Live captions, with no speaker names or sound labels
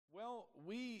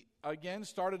We again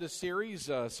started a series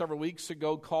several weeks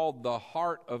ago called The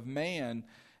Heart of Man,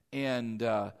 and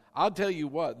I'll tell you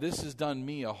what, this has done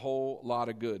me a whole lot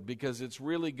of good because it's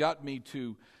really got me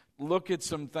to look at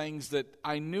some things that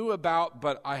I knew about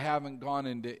but I haven't gone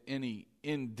into any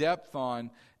in-depth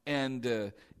on, and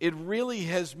it really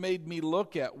has made me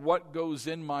look at what goes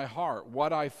in my heart,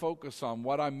 what I focus on,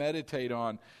 what I meditate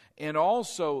on, and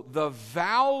also the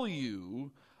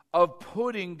value of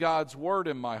putting God's Word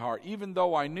in my heart. Even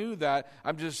though I knew that,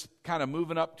 I'm just kind of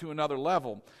moving up to another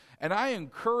level. And I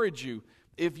encourage you,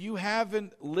 if you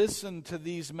haven't listened to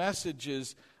these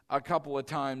messages a couple of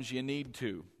times, you need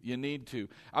to. You need to.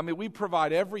 I mean, we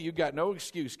provide you got no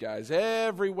excuse, guys.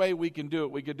 Every way we can do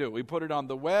it, we could do it. We put it on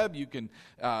the web. You can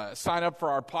sign up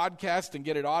for our podcast and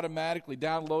get it automatically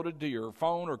downloaded to your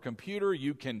phone or computer.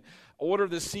 You can order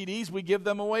the CDs. We give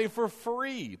them away for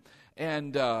free.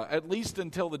 And at least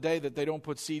until the day that they don't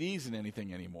put CDs in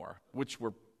anything anymore, which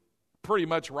we're pretty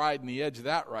much riding the edge of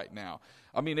that right now.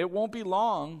 I mean, it won't be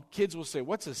long. Kids will say,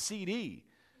 what's a CD?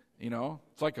 You know,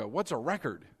 it's like what's a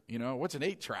record? You know, what's an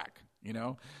 8-track? You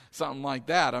know, something like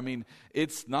that. I mean,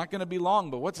 it's not going to be long,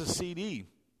 but what's a CD?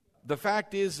 The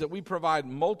fact is that we provide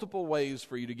multiple ways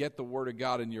for you to get the Word of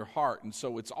God in your heart. And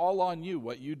so it's all on you,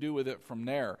 what you do with it from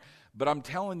there. But I'm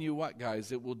telling you what,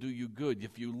 guys, it will do you good.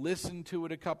 If you listen to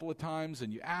it a couple of times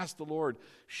and you ask the Lord,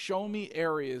 show me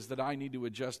areas that I need to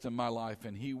adjust in my life,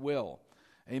 and He will.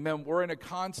 Amen. We're in a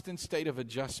constant state of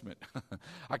adjustment,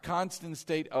 a constant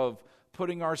state of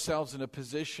putting ourselves in a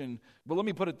position. But let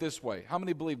me put it this way. How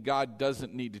many believe God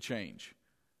doesn't need to change?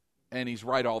 And He's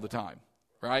right all the time,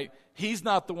 right? He's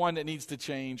not the one that needs to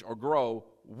change or grow.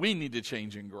 We need to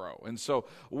change and grow. And so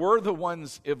we're the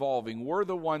ones evolving. We're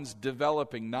the ones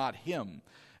developing, not Him.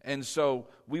 And so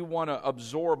we want to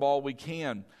absorb all we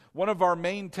can. One of our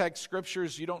main text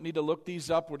scriptures, you don't need to look these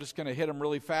up. We're just going to hit them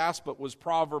really fast, but was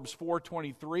Proverbs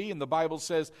 4:23. And the Bible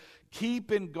says,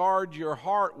 keep and guard your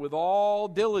heart with all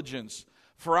diligence,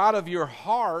 for out of your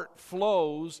heart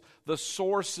flows the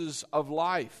sources of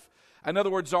life. In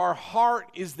other words, our heart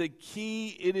is the key.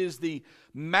 It is the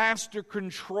master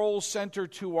control center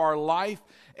to our life,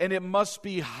 and it must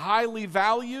be highly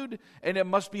valued, and it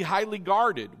must be highly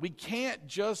guarded. We can't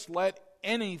just let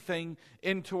anything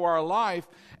into our life,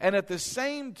 and at the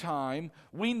same time,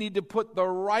 we need to put the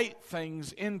right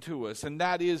things into us, and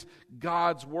that is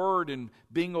God's Word and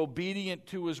being obedient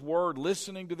to His Word,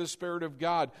 listening to the Spirit of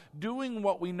God, doing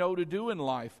what we know to do in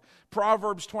life.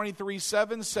 Proverbs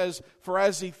 23:7 says, for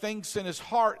as he thinks in his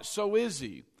heart, so is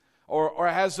he. Or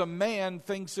as a man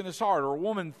thinks in his heart, or a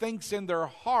woman thinks in their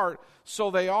heart,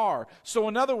 so they are. So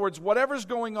in other words, whatever's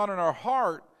going on in our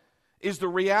heart is the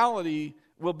reality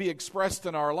will be expressed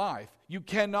in our life. You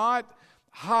cannot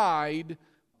hide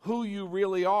who you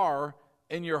really are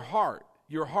in your heart.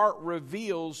 Your heart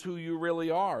reveals who you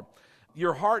really are.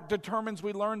 Your heart determines,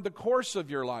 we learned, the course of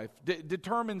your life.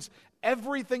 Determines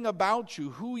everything about you,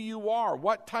 who you are,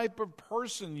 what type of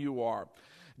person you are.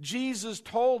 Jesus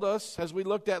told us, as we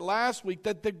looked at last week,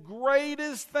 that the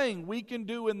greatest thing we can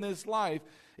do in this life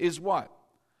is what?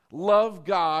 Love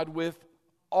God with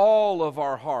all of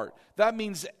our heart. That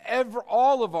means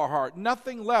all of our heart,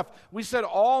 nothing left. We said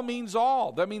all means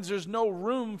all. That means there's no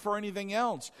room for anything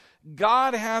else.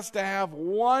 God has to have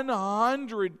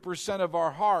 100% of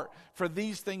our heart for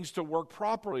these things to work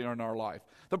properly in our life.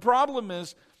 The problem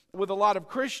is with a lot of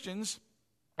Christians,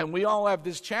 and we all have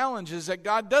this challenge, is that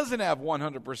God doesn't have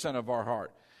 100% of our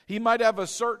heart. He might have a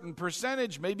certain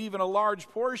percentage, maybe even a large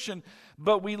portion,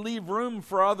 but we leave room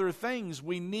for other things.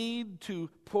 We need to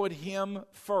put Him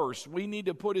first. We need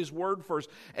to put His Word first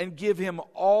and give Him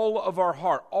all of our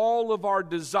heart. All of our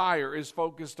desire is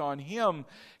focused on Him.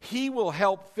 He will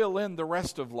help fill in the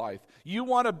rest of life. You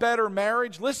want a better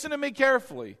marriage? Listen to me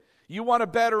carefully. You want a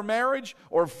better marriage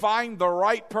or find the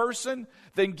right person?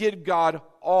 Then give God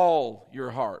all your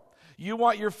heart. You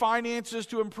want your finances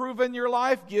to improve in your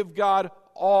life? Give God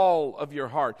all of your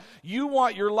heart. You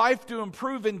want your life to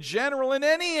improve in general in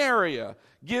any area?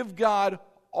 Give God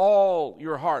all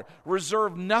your heart.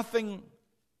 Reserve nothing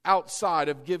outside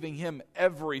of giving Him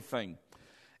everything.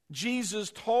 Jesus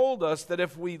told us that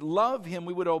if we love Him,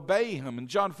 we would obey Him. In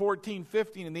John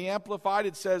 14:15, in the Amplified,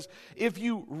 it says, if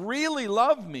you really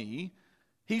love me,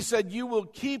 He said, you will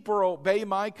keep or obey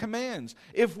my commands.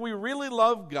 If we really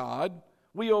love God,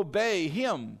 we obey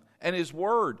Him and His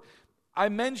Word. I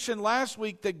mentioned last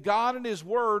week that God and His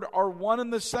Word are one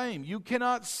and the same. You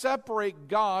cannot separate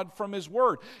God from His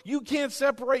Word. You can't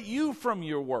separate you from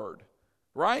your Word,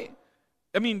 right?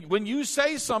 I mean, when you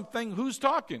say something, who's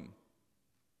talking?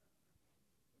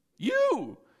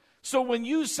 You. So when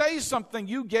you say something,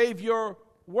 you gave your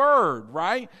word,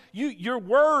 right? Your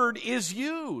word is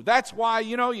you. That's why,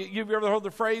 you've ever heard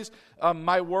the phrase,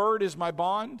 my word is my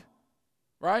bond,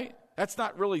 right? That's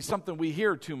not really something we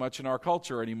hear too much in our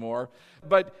culture anymore,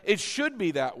 but it should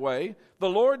be that way. The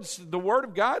Word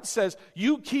of God says,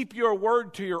 you keep your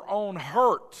word to your own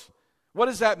hurt. What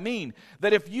does that mean?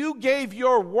 That if you gave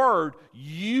your word,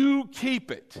 you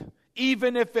keep it.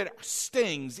 Even if it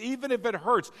stings, even if it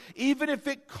hurts, even if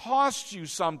it costs you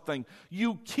something,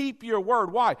 you keep your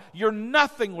word. Why? You're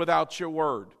nothing without your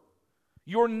word.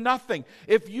 You're nothing.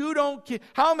 If you don't keep,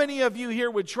 how many of you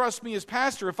here would trust me as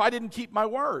pastor if I didn't keep my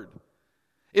word?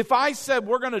 If I said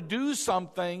we're going to do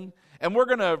something and we're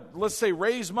going to, let's say,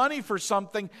 raise money for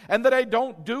something, and that I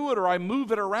don't do it or I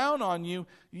move it around on you,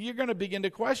 you're going to begin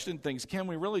to question things. Can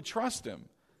we really trust him?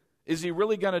 Is he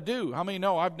really going to do? How many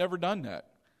know I've never done that?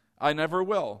 I never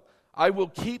will. I will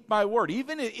keep my word.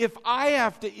 Even if I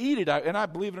have to eat it, and I,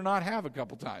 believe it or not, have a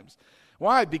couple times.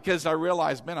 Why? Because I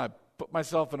realized, man, I put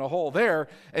myself in a hole there,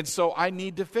 and so I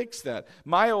need to fix that.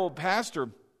 My old pastor,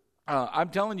 I'm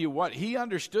telling you what, he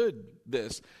understood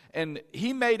this, and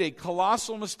he made a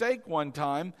colossal mistake one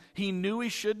time. He knew he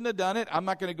shouldn't have done it. I'm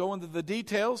not going to go into the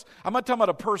details. I'm not talking about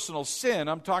a personal sin.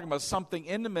 I'm talking about something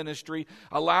in the ministry,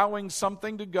 allowing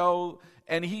something to go,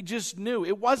 and he just knew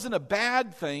it wasn't a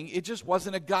bad thing. It just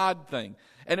wasn't a God thing,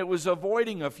 and it was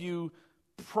avoiding a few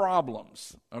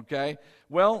problems, okay?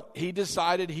 Well, he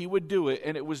decided he would do it,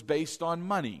 and it was based on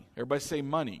money. Everybody say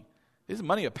money. Isn't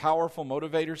money a powerful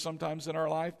motivator sometimes in our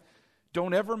life?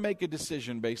 Don't ever make a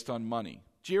decision based on money.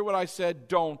 Do you hear what I said?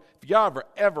 Don't. If you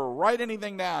ever write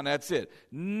anything down, that's it.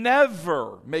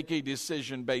 Never make a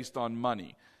decision based on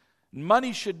money.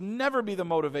 Money should never be the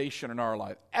motivation in our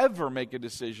life. Ever make a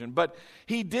decision. But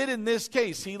he did in this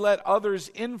case. He let others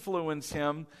influence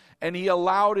him, and he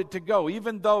allowed it to go.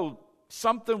 Even though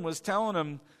something was telling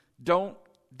him, don't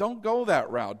go that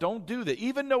route. Don't do that.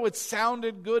 Even though it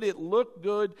sounded good, it looked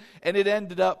good, and it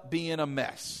ended up being a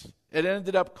mess. It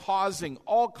ended up causing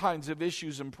all kinds of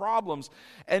issues and problems.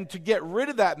 And to get rid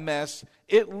of that mess,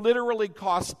 it literally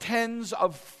cost tens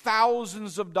of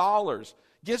thousands of dollars.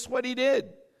 Guess what he did?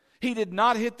 He did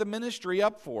not hit the ministry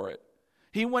up for it.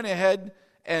 He went ahead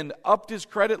and upped his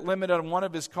credit limit on one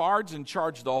of his cards and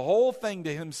charged the whole thing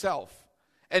to himself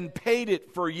and paid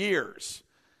it for years.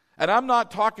 And I'm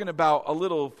not talking about a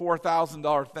little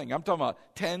 $4,000 thing. I'm talking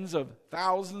about tens of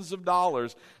thousands of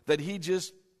dollars that he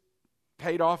just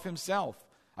paid off himself.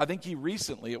 I think he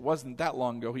recently, it wasn't that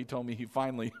long ago, he told me he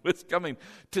finally was coming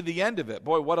to the end of it.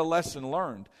 Boy, what a lesson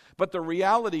learned. But the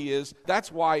reality is,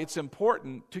 that's why it's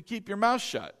important to keep your mouth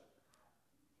shut.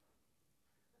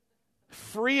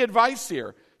 Free advice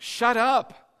here. Shut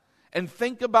up and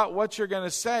think about what you're going to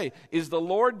say. Is the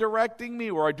Lord directing me,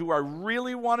 or do I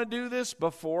really want to do this?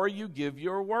 Before you give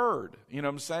your word. You know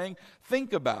what I'm saying?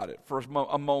 Think about it for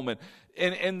a moment.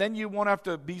 And then you won't have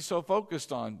to be so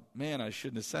focused on, man, I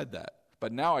shouldn't have said that.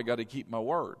 But now I got to keep my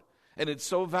word. And it's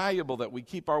so valuable that we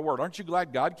keep our word. Aren't you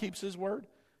glad God keeps his word?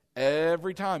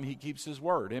 Every time he keeps his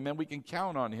word. Amen. We can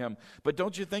count on him. But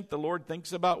don't you think the Lord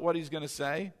thinks about what he's going to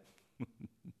say?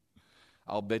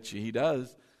 I'll bet you he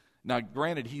does. Now,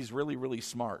 granted, he's really, really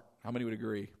smart. How many would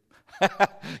agree?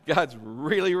 God's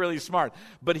really, really smart.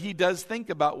 But he does think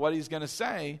about what he's going to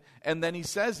say, and then he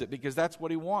says it because that's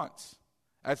what he wants.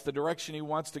 That's the direction he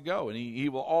wants to go, and he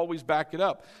will always back it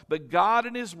up. But God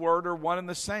and his word are one and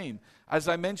the same. As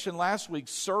I mentioned last week,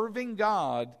 serving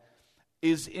God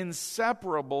is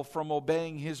inseparable from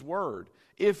obeying his word.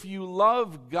 If you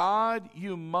love God,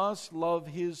 you must love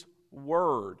his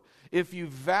word. If you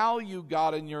value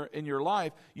God in your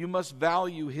life, you must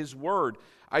value his word.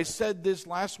 I said this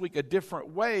last week a different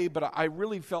way, but I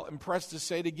really felt impressed to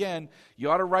say it again.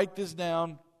 You ought to write this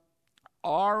down.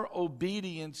 Our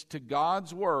obedience to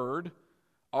God's word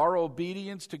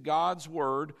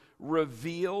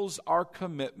reveals our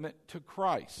commitment to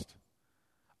Christ.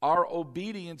 Our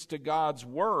obedience to God's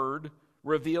word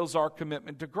reveals our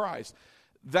commitment to Christ.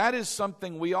 That is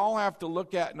something we all have to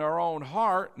look at in our own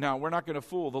heart. Now, we're not going to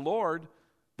fool the Lord,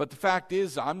 but the fact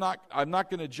is, I'm not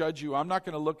going to judge you. I'm not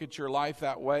going to look at your life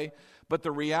that way. But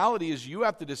the reality is, you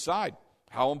have to decide,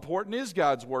 how important is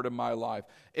God's word in my life?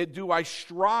 Do I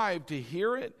strive to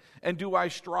hear it, and do I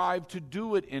strive to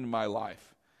do it in my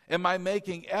life? Am I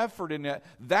making effort in it?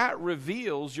 That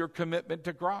reveals your commitment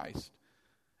to Christ.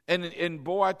 And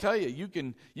boy, I tell you,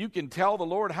 you can tell the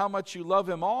Lord how much you love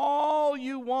him all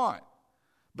you want.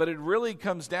 But it really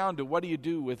comes down to, what do you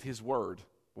do with his word?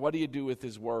 What do you do with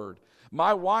his word?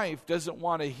 My wife doesn't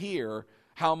want to hear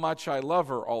how much I love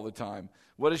her all the time.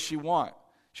 What does she want?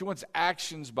 She wants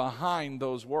actions behind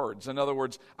those words. In other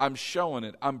words, I'm showing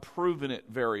it. I'm proving it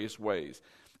various ways.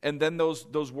 and then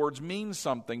those words mean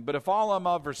something. But if all I'm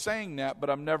ever saying that, but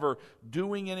I'm never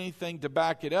doing anything to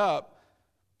back it up,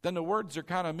 then the words are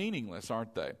kind of meaningless,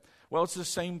 aren't they? Well, it's the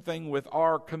same thing with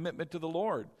our commitment to the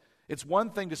Lord. It's one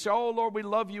thing to say, oh, Lord, we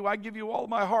love you. I give you all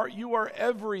my heart. You are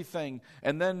everything.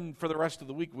 And then for the rest of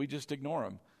the week, we just ignore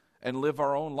him and live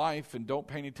our own life and don't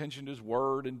pay any attention to his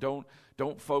word and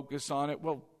don't focus on it.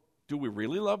 Well, do we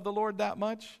really love the Lord that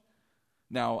much?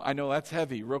 Now, I know that's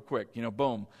heavy, real quick,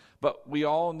 boom. But we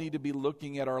all need to be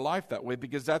looking at our life that way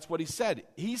because that's what he said.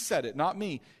 He said it, not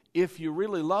me. If you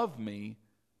really love me,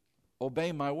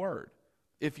 obey my word.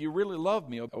 If you really love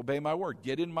me, obey my word.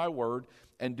 Get in my word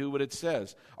and do what it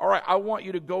says. All right, I want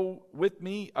you to go with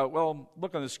me.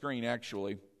 Look on the screen,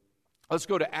 actually. Let's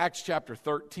go to Acts chapter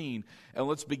 13, and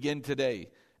let's begin today.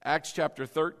 Acts chapter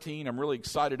 13, I'm really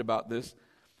excited about this.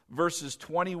 Verses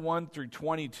 21 through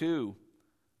 22.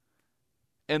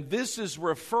 And this is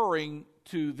referring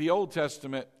to the Old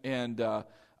Testament and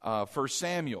 1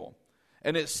 Samuel.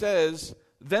 And it says,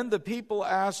 then the people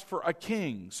asked for a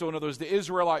king. So in other words, the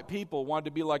Israelite people wanted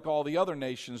to be like all the other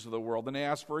nations of the world, and they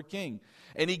asked for a king.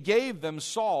 And he gave them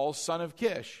Saul, son of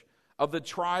Kish, of the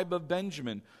tribe of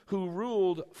Benjamin, who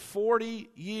ruled 40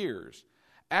 years.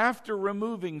 After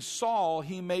removing Saul,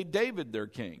 he made David their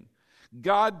king.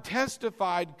 God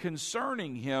testified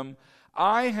concerning him,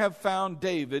 I have found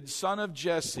David, son of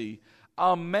Jesse,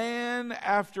 a man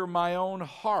after my own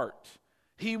heart.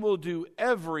 He will do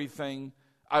everything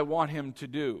I want him to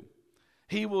do.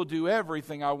 He will do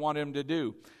everything I want him to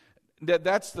do.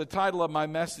 That's the title of my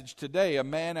message today, a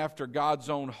man after God's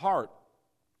own heart.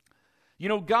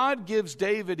 God gives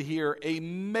David here a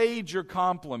major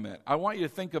compliment. I want you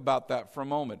to think about that for a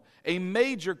moment. A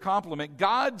major compliment.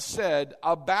 God said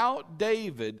about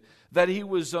David that he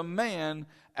was a man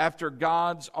after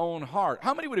God's own heart.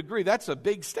 How many would agree that's a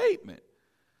big statement?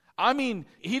 I mean,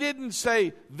 he didn't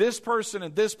say this person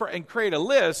and this person and create a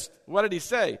list. What did he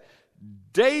say?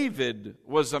 David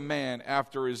was a man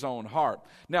after his own heart.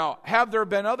 Now, have there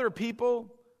been other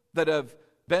people that have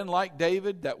been like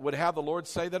David that would have the Lord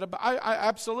say that about?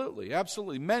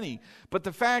 Absolutely, many. But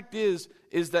the fact is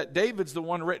that David's the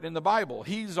one written in the Bible.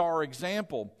 He's our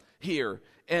example here.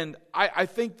 And I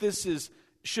think this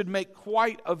should make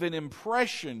quite of an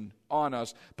impression on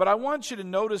us. But I want you to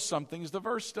notice something. Is the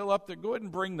verse still up there? Go ahead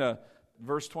and bring the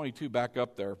verse 22 back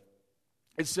up there.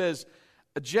 It says,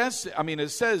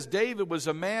 David was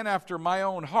a man after my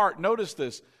own heart. Notice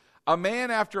this. A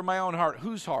man after my own heart.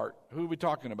 Whose heart? Who are we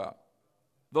talking about?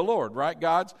 The Lord, right?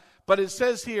 God's. But it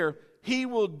says here, he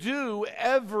will do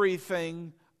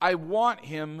everything I want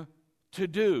him to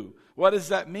do. What does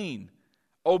that mean?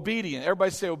 Obedient.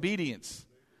 Everybody say obedience.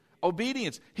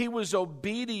 Obedience. He was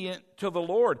obedient to the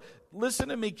Lord. Listen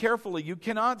to me carefully. You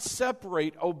cannot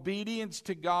separate obedience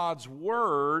to God's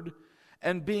word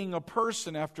and being a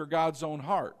person after God's own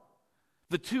heart.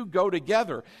 The two go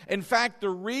together. In fact, the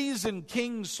reason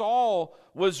King Saul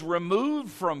was removed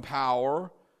from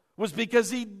power was because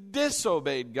he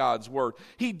disobeyed God's word.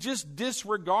 He just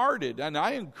disregarded. And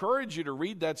I encourage you to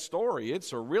read that story.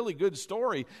 It's a really good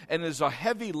story, and there's a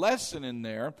heavy lesson in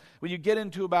there. When you get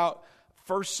into about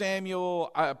 1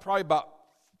 Samuel, probably about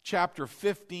chapter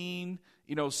 15,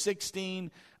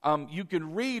 16, you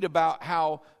can read about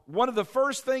how one of the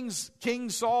first things King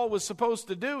Saul was supposed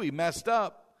to do, he messed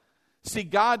up. See,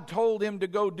 God told him to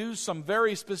go do some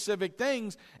very specific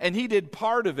things, and he did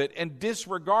part of it and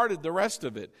disregarded the rest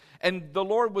of it. And the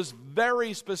Lord was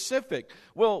very specific.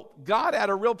 Well, God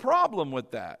had a real problem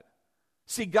with that.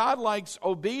 See, God likes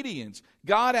obedience.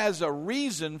 God has a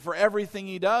reason for everything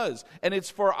he does. And it's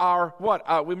for our, what?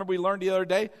 Remember we learned the other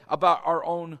day about our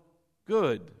own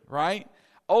good, right?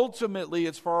 Ultimately,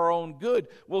 it's for our own good.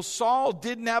 Well, Saul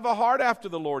didn't have a heart after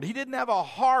the Lord. He didn't have a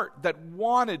heart that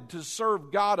wanted to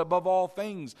serve God above all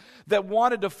things, that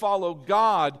wanted to follow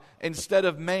God instead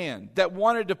of man, that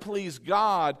wanted to please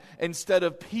God instead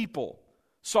of people.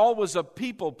 Saul was a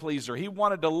people pleaser. He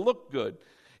wanted to look good.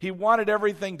 He wanted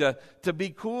everything to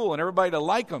be cool and everybody to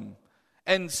like him.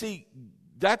 And see,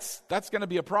 that's going to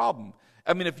be a problem.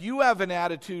 I mean, if you have an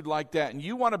attitude like that and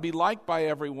you want to be liked by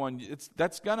everyone,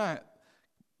 that's going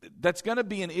to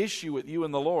be an issue with you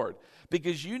and the Lord,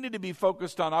 because you need to be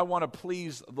focused on, I want to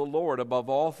please the Lord above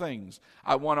all things.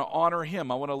 I want to honor him.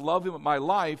 I want to love him with my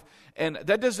life. And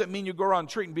that doesn't mean you go around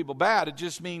treating people bad. It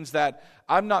just means that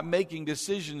I'm not making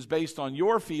decisions based on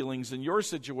your feelings and your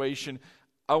situation.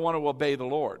 I want to obey the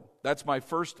Lord. That's my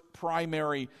first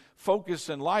primary focus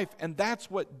in life, and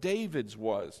that's what David's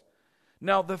was.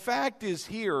 Now, the fact is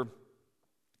here,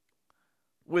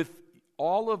 with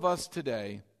all of us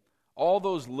today, all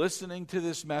those listening to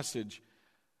this message,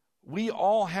 we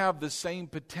all have the same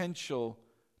potential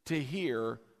to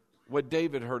hear what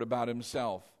David heard about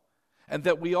himself. And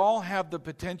that we all have the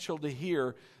potential to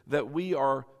hear that we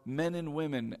are men and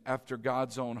women after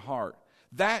God's own heart.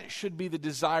 That should be the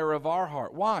desire of our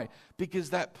heart. Why? Because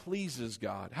that pleases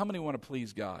God. How many want to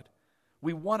please God?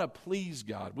 We want to please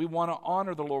God. We want to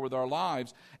honor the Lord with our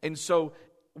lives. And so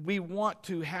we want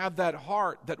to have that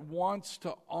heart that wants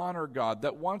to honor God,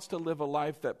 that wants to live a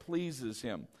life that pleases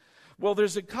Him. Well,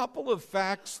 there's a couple of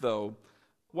facts, though.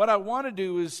 What I want to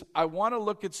do is I want to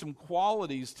look at some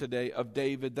qualities today of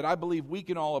David that I believe we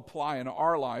can all apply in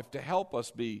our life to help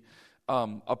us be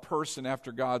a person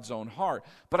after God's own heart.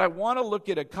 But I want to look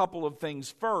at a couple of things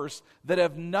first that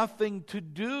have nothing to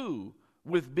do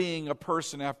with being a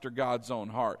person after God's own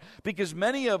heart. Because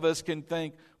many of us can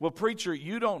think, well, preacher,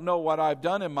 you don't know what I've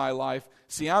done in my life.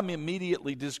 See, I'm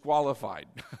immediately disqualified.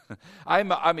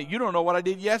 I mean, you don't know what I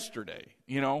did yesterday.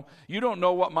 You don't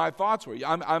know what my thoughts were.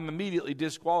 I'm immediately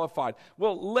disqualified.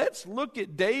 Well, let's look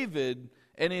at David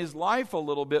and his life a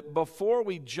little bit before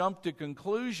we jump to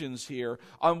conclusions here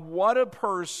on what a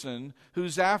person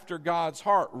who's after God's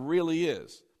heart really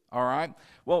is. All right?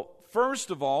 Well,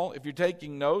 first of all, if you're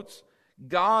taking notes,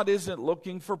 God isn't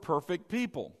looking for perfect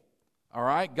people. All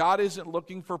right? God isn't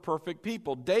looking for perfect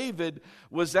people. David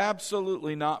was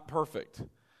absolutely not perfect.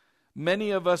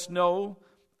 Many of us know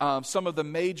some of the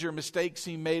major mistakes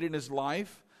he made in his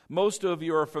life. Most of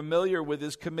you are familiar with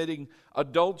his committing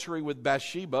adultery with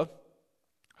Bathsheba,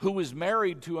 who was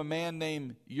married to a man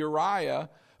named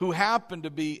Uriah, who happened to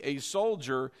be a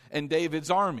soldier in David's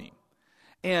army.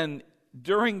 And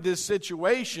during this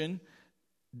situation,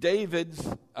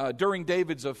 during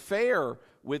David's affair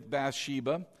with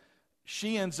Bathsheba,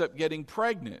 she ends up getting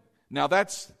pregnant. Now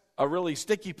that's a really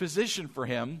sticky position for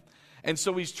him, and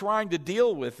so he's trying to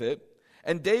deal with it.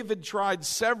 And David tried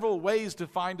several ways to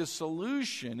find a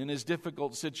solution in his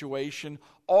difficult situation,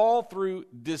 all through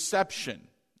deception,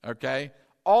 okay?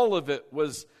 All of it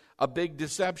was a big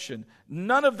deception.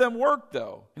 None of them worked,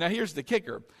 though. Now here's the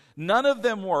kicker. None of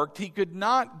them worked. He could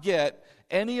not get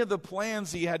any of the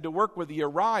plans he had to work with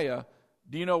Uriah.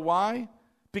 Do you know why?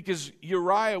 Because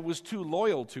Uriah was too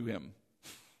loyal to him.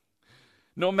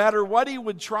 No matter what he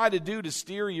would try to do to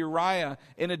steer Uriah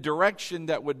in a direction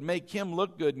that would make him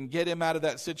look good and get him out of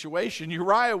that situation,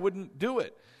 Uriah wouldn't do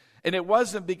it. And it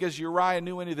wasn't because Uriah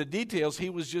knew any of the details. He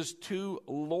was just too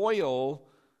loyal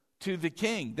to the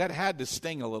king. That had to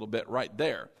sting a little bit right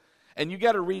there. And you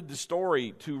got to read the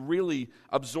story to really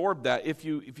absorb that. If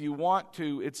you want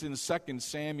to, it's in 2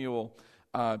 Samuel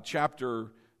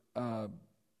chapter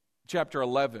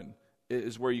 11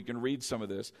 is where you can read some of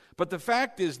this. But the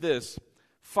fact is this.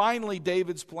 Finally,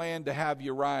 David's plan to have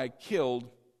Uriah killed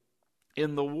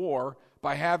in the war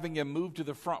by having him move to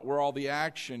the front where all the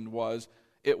action was,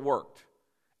 it worked.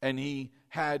 And he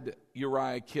had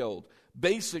Uriah killed.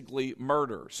 Basically,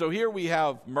 murder. So here we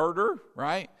have murder,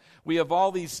 right? We have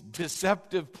all these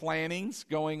deceptive plannings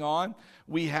going on.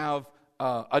 We have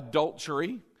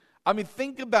adultery. I mean,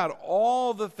 think about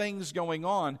all the things going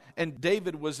on, and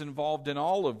David was involved in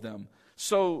all of them.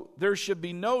 So there should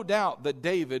be no doubt that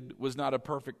David was not a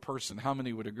perfect person. How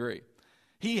many would agree?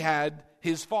 He had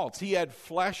his faults. He had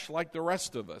flesh like the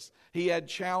rest of us. He had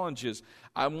challenges.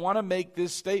 I want to make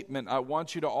this statement. I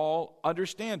want you to all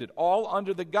understand it. All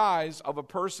under the guise of a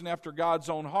person after God's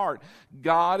own heart.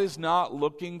 God is not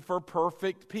looking for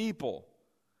perfect people.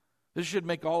 This should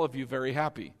make all of you very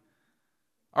happy.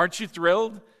 Aren't you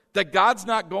thrilled that God's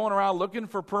not going around looking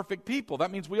for perfect people?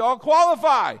 That means we all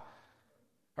qualify.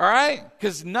 All right?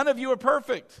 Because none of you are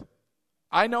perfect.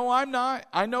 I know I'm not.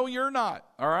 I know you're not.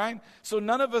 All right? So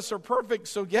none of us are perfect.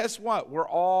 So guess what? We're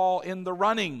all in the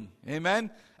running. Amen?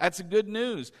 That's good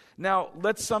news. Now,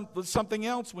 let's something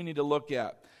else we need to look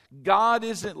at. God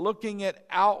isn't looking at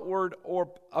outward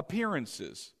or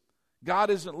appearances. God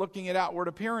isn't looking at outward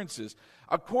appearances.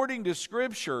 According to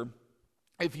Scripture,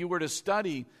 if you were to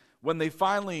study when they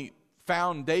finally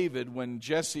found David, when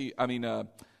Jesse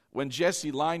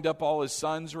lined up all his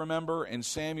sons, remember, and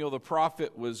Samuel the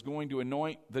prophet was going to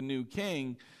anoint the new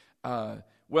king,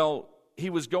 he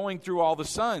was going through all the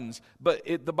sons. But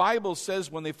the Bible says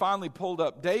when they finally pulled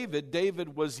up David,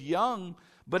 David was young,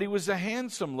 but he was a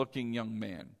handsome-looking young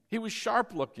man. He was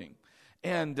sharp-looking.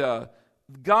 And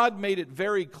God made it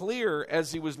very clear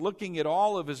as he was looking at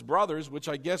all of his brothers, which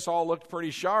I guess all looked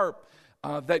pretty sharp,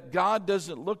 that God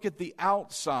doesn't look at the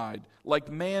outside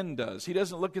like man does. He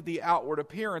doesn't look at the outward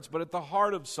appearance, but at the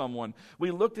heart of someone.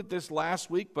 We looked at this last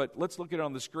week, but let's look at it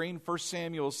on the screen. 1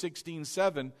 Samuel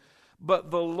 16:7. But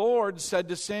the Lord said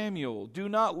to Samuel, do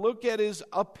not look at his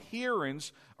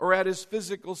appearance or at his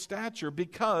physical stature,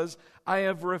 because I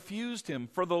have refused him.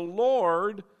 For the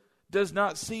Lord does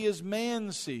not see as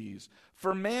man sees.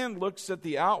 For man looks at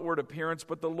the outward appearance,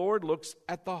 but the Lord looks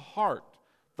at the heart.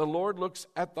 The Lord looks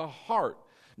at the heart.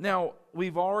 Now,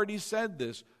 we've already said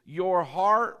this. Your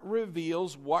heart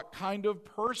reveals what kind of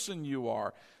person you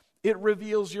are. It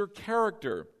reveals your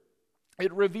character.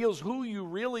 It reveals who you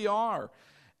really are,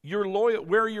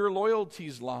 where your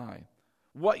loyalties lie,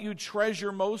 what you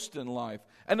treasure most in life.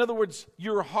 In other words,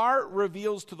 your heart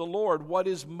reveals to the Lord what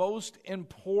is most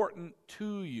important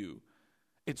to you.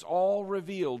 It's all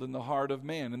revealed in the heart of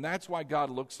man, and that's why God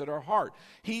looks at our heart.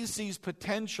 He sees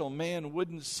potential man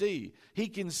wouldn't see. He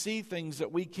can see things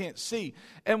that we can't see.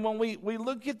 And when we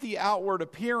look at the outward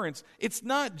appearance, it's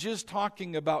not just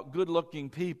talking about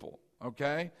good-looking people,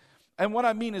 okay? And what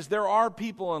I mean is there are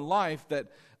people in life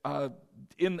that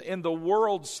in the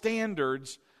world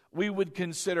standards we would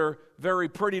consider very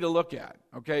pretty to look at,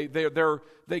 okay?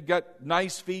 They got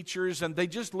nice features and they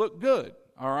just look good.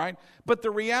 All right? But the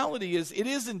reality is, it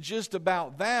isn't just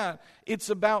about that.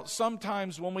 It's about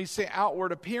sometimes when we say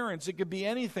outward appearance, it could be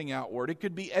anything outward. It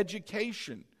could be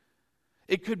education.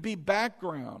 It could be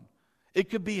background.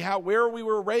 It could be where we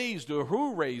were raised or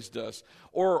who raised us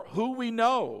or who we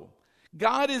know.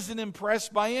 God isn't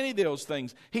impressed by any of those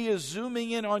things. He is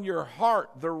zooming in on your heart,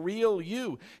 the real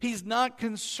you. He's not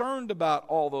concerned about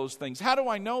all those things. How do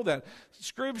I know that?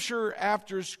 Scripture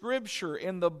after scripture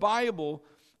in the Bible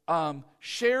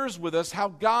shares with us how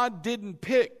God didn't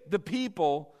pick the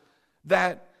people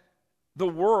that the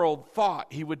world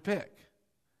thought he would pick.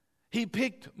 He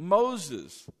picked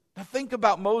Moses. Now think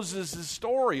about Moses'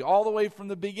 story all the way from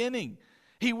the beginning.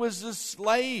 He was a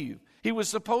slave. He was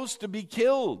supposed to be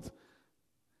killed.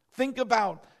 Think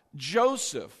about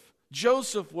Joseph.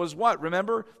 Joseph was what?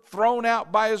 Remember? Thrown out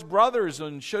by his brothers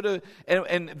and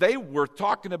they were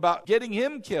talking about getting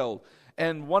him killed.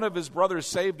 And one of his brothers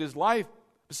saved his life.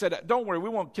 Said, don't worry, we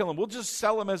won't kill him. We'll just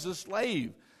sell him as a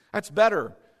slave. That's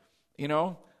better, you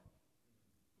know.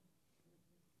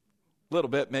 A little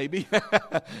bit, maybe.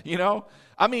 You know.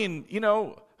 I mean, you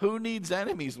know, who needs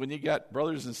enemies when you got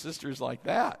brothers and sisters like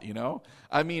that, you know?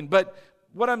 I mean, but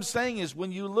what I'm saying is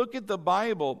when you look at the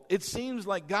Bible, it seems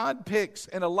like God picks,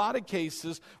 in a lot of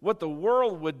cases, what the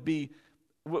world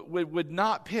would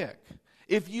not pick.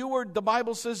 The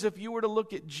Bible says if you were to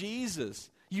look at Jesus,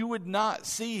 you would not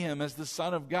see him as the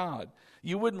Son of God.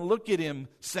 You wouldn't look at him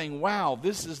saying, wow,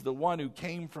 this is the one who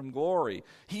came from glory.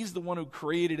 He's the one who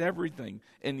created everything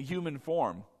in human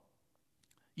form.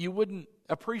 You wouldn't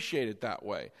appreciate it that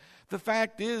way. The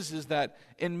fact is that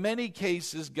in many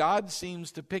cases, God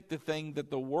seems to pick the thing that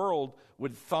the world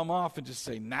would thumb off and just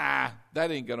say, nah,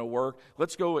 that ain't going to work.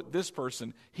 Let's go with this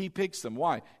person. He picks them.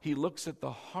 Why? He looks at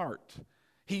the heart.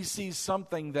 He sees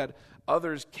something that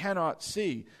others cannot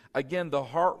see. Again, the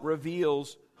heart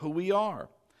reveals who we are.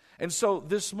 And so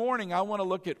this morning, I want to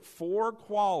look at 4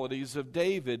 qualities of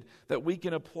David that we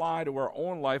can apply to our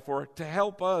own life or to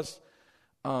help us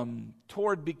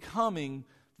toward becoming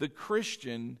the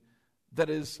Christian that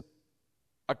is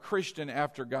a Christian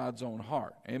after God's own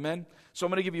heart. Amen? So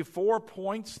I'm going to give you 4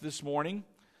 points this morning.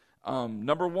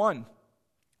 Number 1,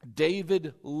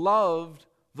 David loved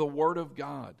the Word of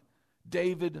God.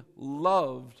 David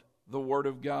loved the Word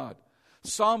of God.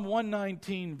 Psalm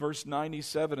 119, verse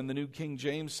 97 in the New King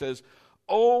James says,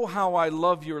 "Oh, how I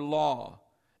love your law.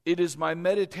 It is my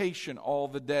meditation all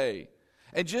the day."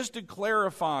 And just to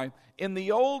clarify, in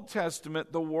the Old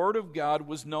Testament, the Word of God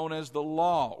was known as the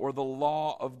law or the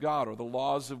law of God or the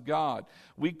laws of God.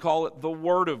 We call it the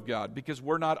Word of God because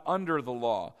we're not under the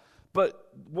law. But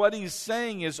what he's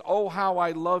saying is, oh, how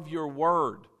I love your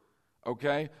Word.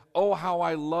 Okay? Oh, how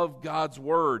I love God's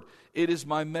Word. It is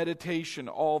my meditation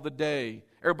all the day.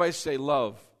 Everybody say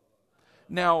love.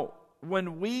 Now,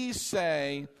 when we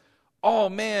say, oh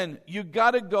man, you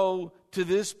got to go to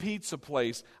this pizza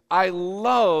place. I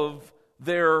love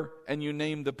their, and you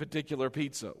name the particular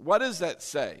pizza. What does that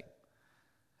say?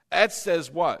 That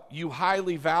says what? You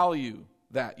highly value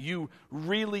that. You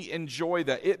really enjoy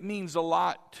that. It means a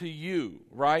lot to you,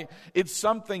 right? It's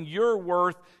something you're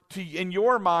worth to, in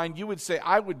your mind, you would say,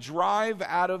 I would drive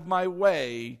out of my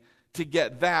way to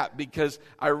get that because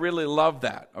I really love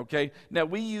that, okay? Now,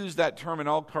 we use that term in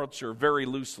all culture very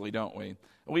loosely, don't we?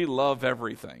 We love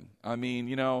everything. I mean,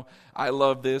 you know, I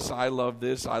love this, I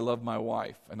love my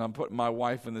wife. And I'm putting my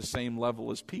wife in the same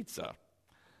level as pizza.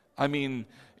 I mean,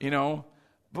 you know,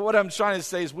 but what I'm trying to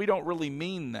say is we don't really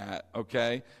mean that,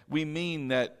 okay? We mean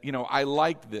that, you know, I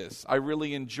like this. I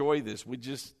really enjoy this. We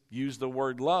just use the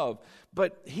word love.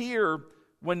 But here,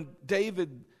 when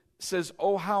David says,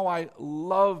 oh, how I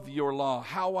love your law,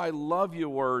 how I love your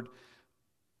word,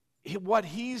 what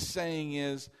he's saying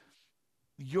is,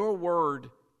 your word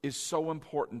is so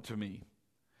important to me.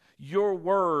 Your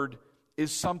word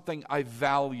is something I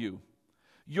value.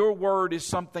 Your word is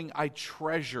something I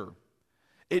treasure.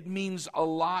 It means a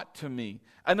lot to me.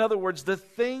 In other words, the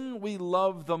thing we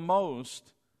love the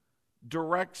most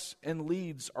directs and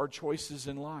leads our choices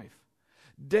in life.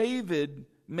 David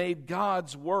made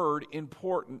God's word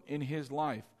important in his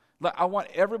life. I want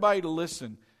everybody to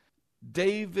listen.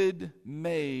 David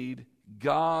made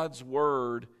God's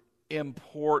word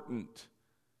important.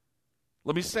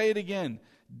 Let me say it again.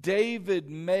 David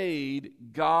made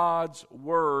God's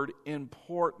word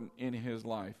important in his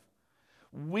life.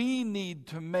 We need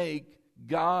to make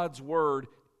God's word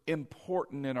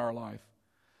important in our life.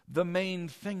 The main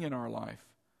thing in our life.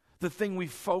 The thing we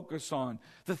focus on.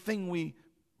 The thing we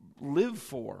live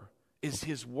for is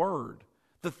his word.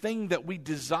 The thing that we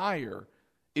desire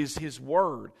is his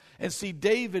word. And see,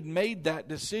 David made that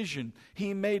decision.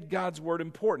 He made God's word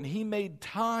important. He made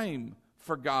time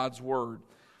for God's word.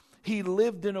 He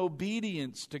lived in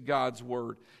obedience to God's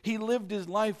word. He lived his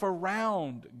life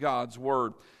around God's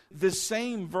word. This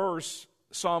same verse,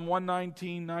 Psalm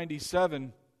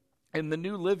 119:97, in the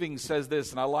New Living says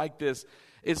this, and I like this.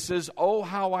 It says, "Oh,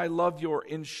 how I love your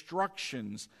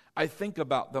instructions. I think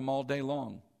about them all day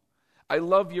long." I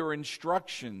love your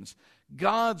instructions.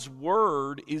 God's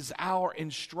word is our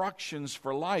instructions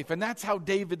for life. And that's how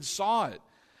David saw it.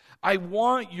 I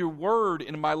want your word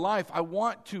in my life. I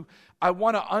want to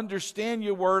understand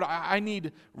your word. I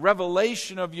need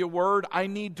revelation of your word. I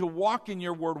need to walk in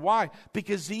your word. Why?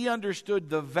 Because he understood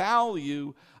the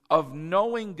value of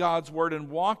knowing God's word and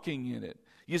walking in it.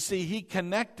 You see, he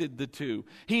connected the two.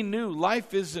 He knew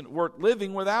life isn't worth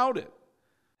living without it.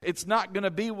 It's not going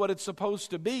to be what it's supposed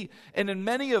to be. And in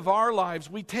many of our lives,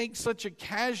 we take such a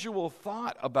casual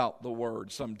thought about the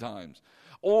word sometimes.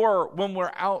 Or when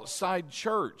we're outside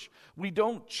church, we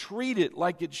don't treat it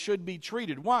like it should be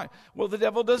treated. Why? Well, the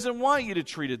devil doesn't want you to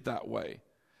treat it that way.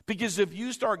 Because if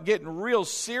you start getting real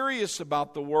serious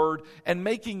about the word and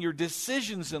making your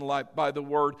decisions in life by the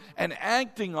word and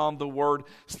acting on the word,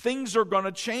 things are going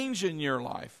to change in your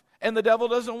life. And the devil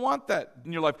doesn't want that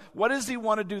in your life. What does he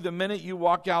want to do the minute you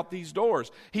walk out these doors?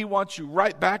 He wants you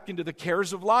right back into the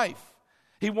cares of life.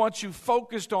 He wants you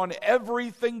focused on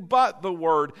everything but the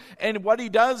word. And what he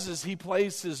does is he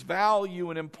places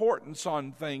value and importance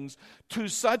on things to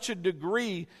such a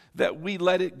degree that we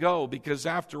let it go. Because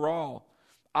after all,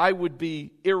 I would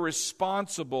be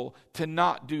irresponsible to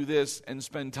not do this and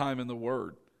spend time in the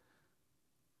word.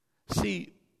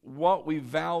 See, what we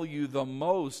value the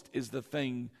most is the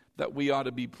thing that we ought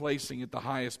to be placing at the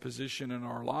highest position in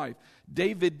our life.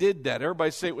 David did that. Everybody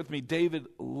say it with me. David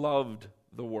loved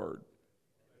the word.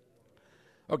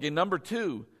 Okay, number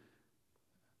 2,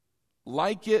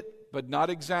 like it, but not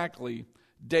exactly,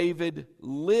 David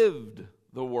lived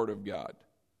the word of God.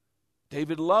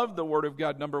 David loved the word of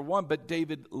God, number 1, but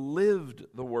David lived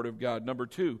the word of God, number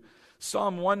 2.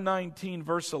 Psalm 119,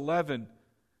 verse 11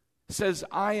 says,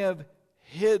 "I have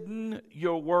hidden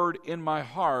your word in my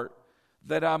heart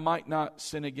that I might not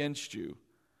sin against you."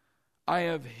 I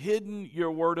have hidden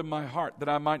your word in my heart that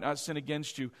I might not sin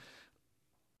against you.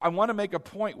 I want to make a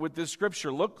point with this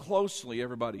scripture. Look closely,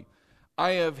 everybody.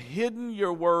 I have hidden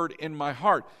your word in my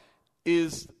heart.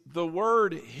 Is the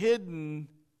word hidden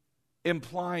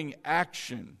implying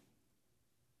action?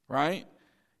 Right?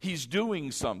 He's doing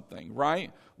something,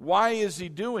 right? Why is he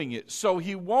doing it? So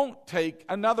he won't take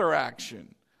another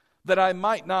action, that I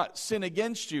might not sin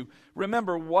against you.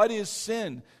 Remember, what is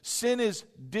sin? Sin is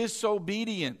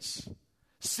disobedience.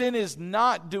 Sin is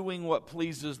not doing what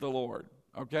pleases the Lord.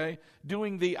 Okay?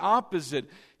 Doing the opposite.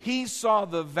 He saw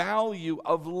the value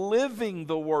of living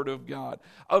the Word of God,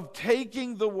 of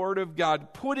taking the Word of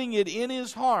God, putting it in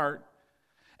his heart,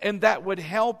 and that would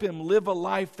help him live a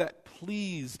life that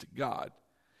pleased God.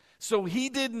 So he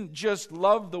didn't just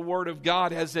love the Word of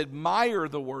God as admire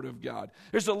the Word of God.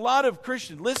 There's a lot of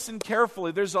Christians, listen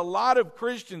carefully, there's a lot of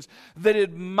Christians that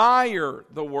admire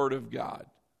the Word of God.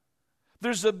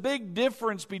 There's a big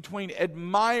difference between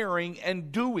admiring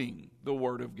and doing the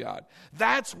Word of God.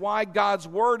 That's why God's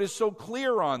Word is so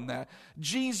clear on that.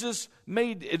 Jesus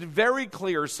made it very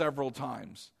clear several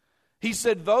times. He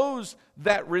said, those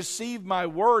that receive my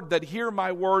word, that hear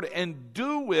my word and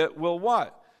do it will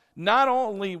what? Not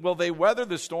only will they weather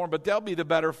the storm, but they'll be the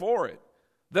better for it.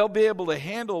 They'll be able to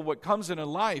handle what comes in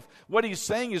life. What he's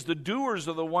saying is the doers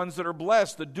are the ones that are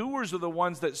blessed. The doers are the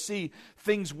ones that see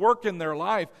things work in their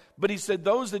life. But he said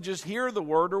those that just hear the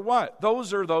word are what?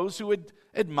 Those are those who would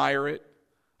admire it.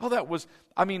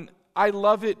 I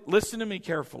love it. Listen to me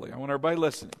carefully. I want everybody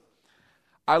listening.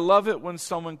 I love it when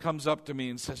someone comes up to me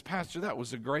and says, "Pastor, that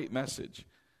was a great message.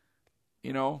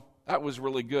 You know, that was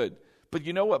really good. But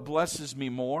you know what blesses me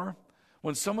more?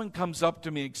 When someone comes up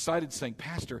to me excited saying,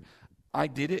 Pastor, I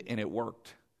did it and it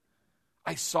worked.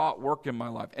 I saw it work in my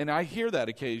life. And I hear that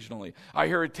occasionally. I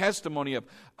hear a testimony of,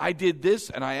 I did this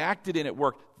and I acted and it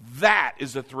worked. That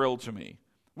is a thrill to me.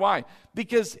 Why?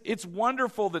 Because it's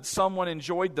wonderful that someone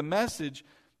enjoyed the message,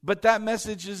 but that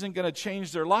message isn't going to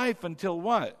change their life until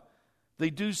what? They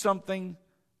do something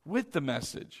with the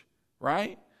message,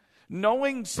 right?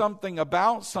 Knowing something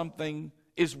about something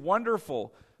is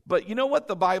wonderful, but you know what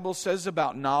the Bible says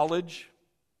about knowledge?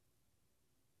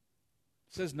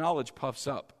 It says knowledge puffs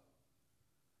up.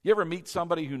 You ever meet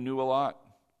somebody who knew a lot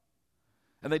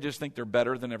and they just think they're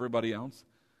better than everybody else?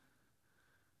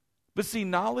 But see,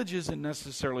 knowledge isn't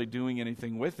necessarily doing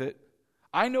anything with it.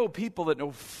 I know people that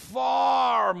know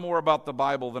far more about the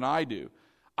Bible than I do.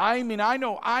 I mean, I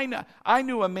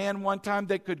knew a man one time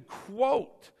that could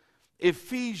quote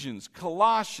Ephesians,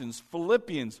 Colossians,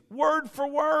 Philippians, word for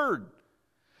word.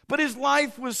 But his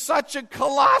life was such a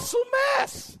colossal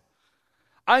mess.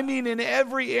 I mean, in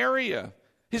every area.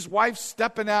 His wife's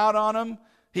stepping out on him.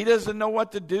 He doesn't know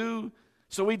what to do.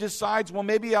 So he decides, well,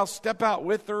 maybe I'll step out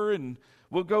with her and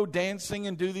we'll go dancing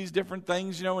and do these different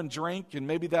things, and drink, and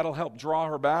maybe that'll help draw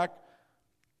her back.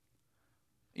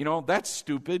 That's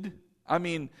stupid. I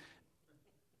mean,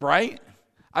 right?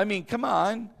 I mean, come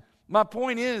on. My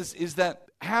point is that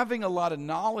having a lot of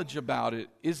knowledge about it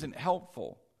isn't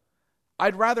helpful.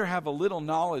 I'd rather have a little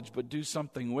knowledge but do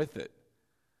something with it,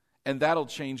 and that'll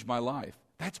change my life.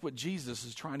 That's what Jesus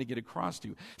is trying to get across to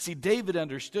you. See, David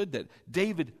understood that.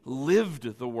 David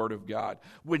lived the Word of God.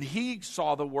 When he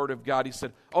saw the Word of God, he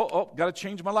said, got to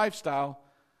change my lifestyle.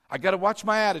 I got to watch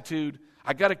my attitude.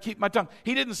 I got to keep my tongue.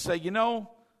 He didn't say,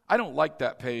 I don't like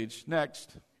that page.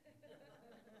 Next.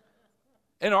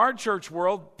 In our church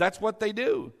world, that's what they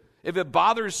do. If it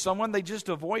bothers someone, they just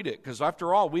avoid it. Because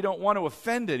after all, we don't want to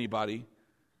offend anybody.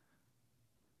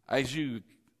 As you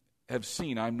have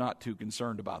seen, I'm not too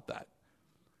concerned about that.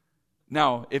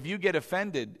 Now, if you get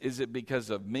offended, is it because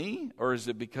of me or is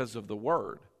it because of the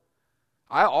Word?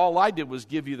 All I did was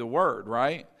give you the Word,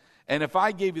 right? And if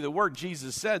I gave you the Word,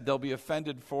 Jesus said they'll be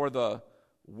offended for the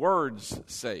Word's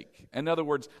sake. In other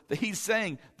words, he's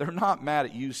saying they're not mad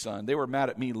at you, son. They were mad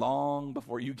at me long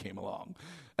before you came along.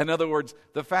 In other words,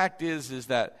 the fact is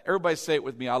that, everybody say it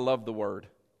with me, I love the Word.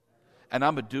 And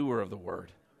I'm a doer of the Word.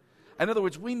 In other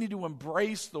words, we need to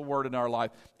embrace the Word in our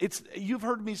life. You've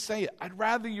heard me say it. I'd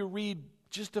rather you read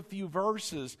just a few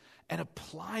verses and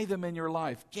apply them in your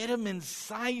life. Get them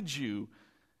inside you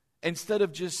instead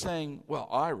of just saying, well,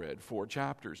 I read 4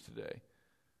 chapters today.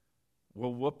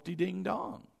 Well,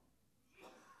 whoop-de-ding-dong.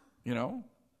 I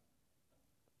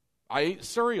ate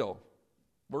cereal.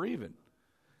 We're even.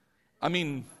 I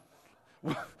mean,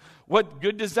 what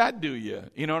good does that do you?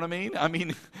 You know what I mean? I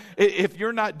mean, if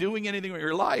you're not doing anything with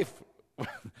your life,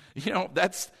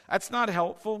 that's not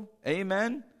helpful.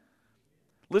 Amen?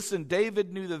 Listen,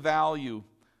 David knew the value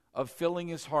of filling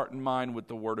his heart and mind with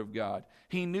the Word of God.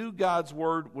 He knew God's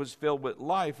Word was filled with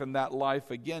life, and that life,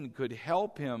 again, could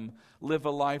help him live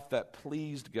a life that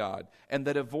pleased God and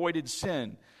that avoided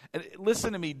sin. And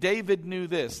listen to me, David knew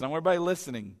this. And I want everybody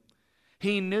listening.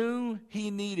 He knew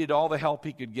he needed all the help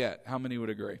he could get. How many would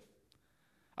agree?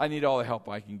 I need all the help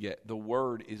I can get. The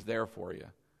Word is there for you.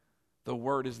 The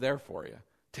Word is there for you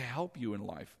to help you in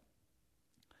life.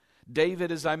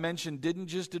 David, as I mentioned, didn't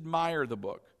just admire the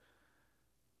book.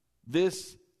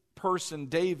 This person,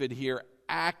 David here,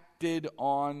 acted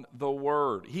on the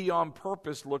Word. He on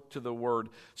purpose looked to the Word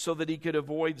so that he could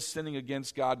avoid sinning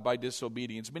against God by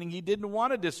disobedience, meaning he didn't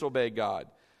want to disobey God.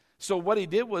 So what he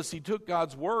did was he took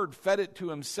God's Word, fed it to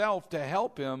himself to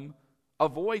help him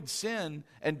avoid sin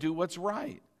and do what's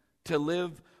right, to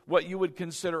live what you would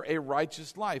consider a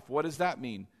righteous life. What does that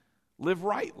mean? Live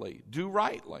rightly, do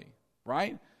rightly,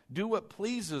 right? Do what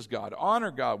pleases God,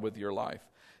 honor God with your life.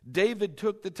 David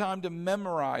took the time to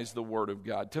memorize the Word of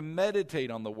God, to meditate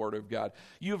on the Word of God.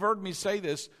 You've heard me say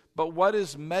this, but what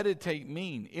does meditate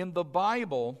mean? In the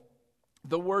Bible,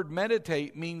 the word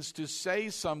meditate means to say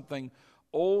something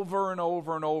over and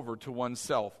over and over to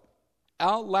oneself,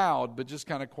 out loud, but just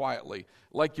kind of quietly,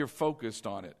 like you're focused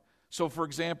on it. So, for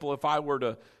example, if I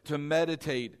were to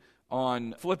meditate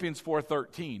on Philippians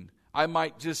 4:13, I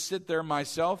might just sit there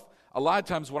myself. A lot of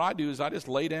times what I do is I just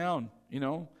lay down,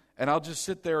 and I'll just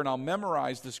sit there and I'll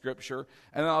memorize the scripture,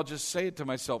 and I'll just say it to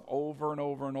myself over and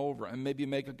over and over, and maybe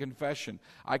make a confession.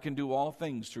 I can do all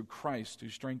things through Christ who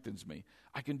strengthens me.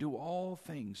 I can do all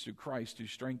things through Christ who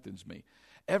strengthens me.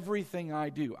 Everything I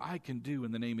do, I can do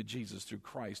in the name of Jesus through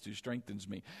Christ who strengthens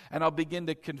me. And I'll begin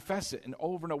to confess it and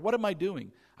over and over. What am I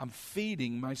doing? I'm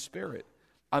feeding my spirit.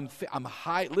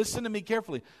 listen to me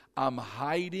carefully. I'm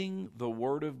hiding the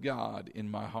Word of God in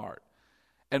my heart.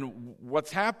 And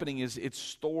what's happening is it's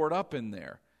stored up in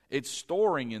there. It's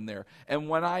storing in there. And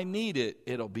when I need it,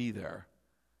 it'll be there.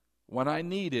 When I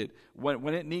need it,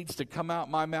 when it needs to come out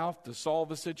my mouth to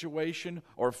solve a situation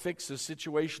or fix a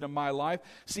situation in my life.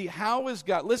 See, how is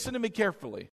God? Listen to me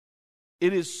carefully.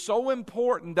 It is so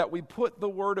important that we put the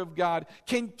Word of God.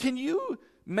 Can you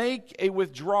make a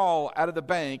withdrawal out of the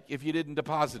bank if you didn't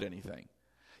deposit anything?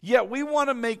 Yet we want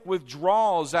to make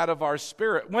withdrawals out of our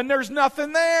spirit when there's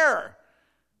nothing there.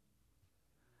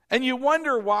 And you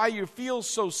wonder why you feel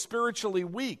so spiritually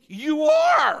weak. You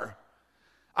are.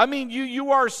 I mean,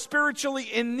 you are spiritually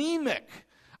anemic.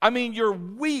 I mean, you're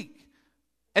weak.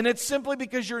 And it's simply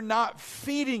because you're not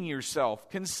feeding yourself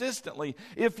consistently.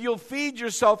 If you'll feed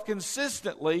yourself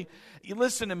consistently,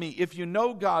 listen to me, if you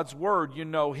know God's Word, you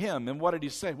know Him. And what did He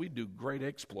say? We do great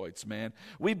exploits, man.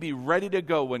 We'd be ready to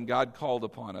go when God called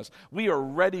upon us. We are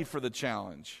ready for the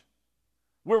challenge.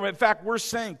 In fact, we're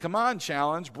saying, come on,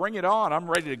 challenge, bring it on. I'm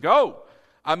ready to go.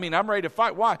 I mean, I'm ready to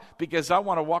fight. Why? Because I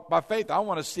want to walk by faith. I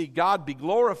want to see God be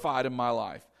glorified in my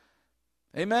life.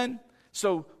 Amen?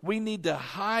 So we need to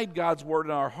hide God's Word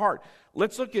in our heart.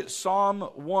 Let's look at Psalm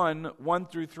 1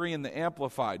 through 3 in the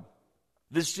Amplified.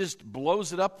 This just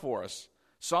blows it up for us.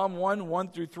 Psalm 1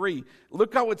 through 3.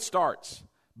 Look how it starts.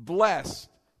 Blessed,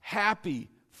 happy,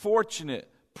 fortunate,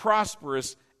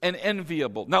 prosperous, and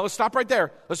enviable. Now let's stop right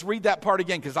there. Let's read that part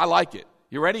again because I like it.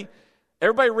 You ready?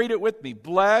 Everybody read it with me.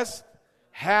 Blessed,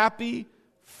 happy,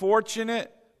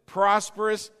 fortunate,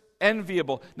 prosperous,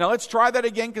 enviable. Now let's try that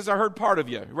again because I heard part of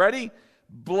you. Ready?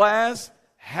 Blessed,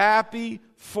 happy,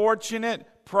 fortunate,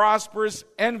 prosperous,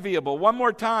 enviable. One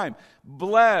more time.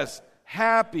 Blessed,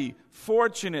 happy,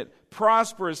 fortunate,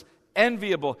 prosperous,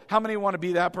 enviable. How many want to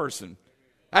be that person?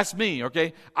 That's me,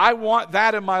 okay? I want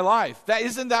that in my life.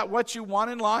 Isn't that what you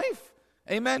want in life?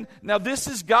 Amen? Now this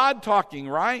is God talking,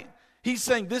 right? He's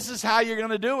saying this is how you're going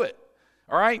to do it.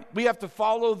 All right? We have to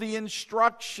follow the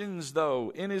instructions,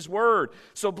 though, in His Word.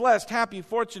 So blessed, happy,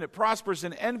 fortunate, prosperous,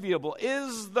 and enviable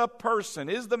is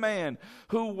the man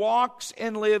who walks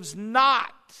and lives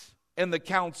not in the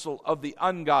counsel of the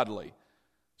ungodly.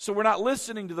 So we're not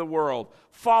listening to the world,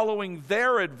 following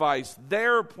their advice,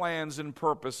 their plans and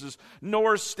purposes,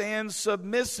 nor stand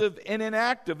submissive and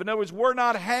inactive. In other words, we're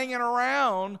not hanging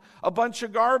around a bunch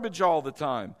of garbage all the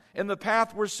time in the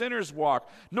path where sinners walk,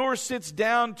 nor sits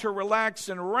down to relax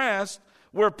and rest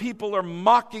where people are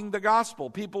mocking the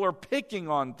gospel. People are picking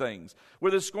on things,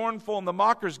 where the scornful and the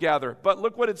mockers gather. But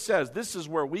look what it says. This is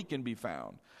where we can be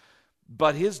found.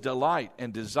 But his delight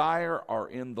and desire are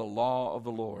in the law of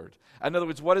the Lord. In other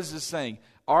words, what is this saying?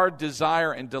 Our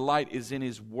desire and delight is in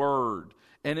His Word.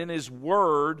 And in His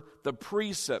Word, the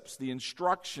precepts, the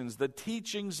instructions, the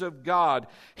teachings of God,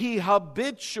 He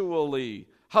habitually.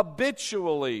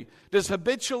 Does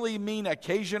habitually mean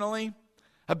occasionally?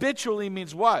 Habitually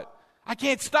means what? I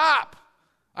can't stop.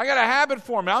 I got a habit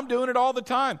for me. I'm doing it all the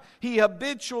time. He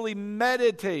habitually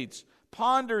meditates,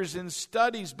 ponders and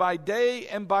studies by day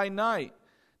and by night.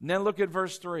 And then look at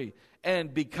verse 3.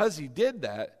 And because he did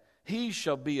that, he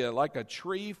shall be like a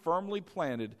tree firmly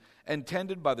planted and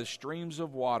tended by the streams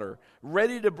of water,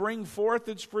 ready to bring forth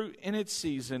its fruit in its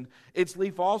season. Its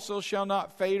leaf also shall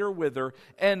not fade or wither,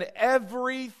 and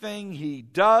everything he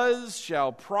does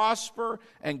shall prosper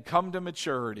and come to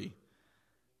maturity.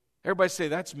 Everybody say,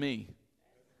 that's me.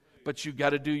 But you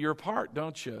got to do your part,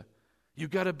 don't you? You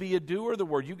got to be a doer of the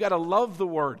Word. You got to love the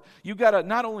Word. You got to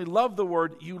not only love the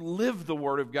Word, you live the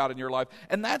Word of God in your life.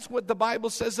 And that's what the Bible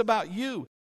says about you.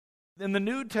 In the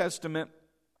New Testament,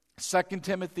 2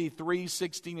 Timothy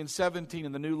 3:16 and 17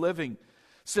 in the New Living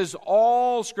says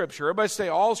all Scripture. Everybody say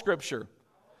all Scripture.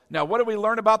 Now, what do we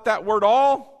learn about that word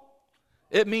all?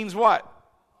 It means what?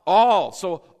 All.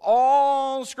 So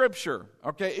all Scripture,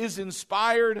 okay, is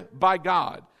inspired by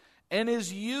God and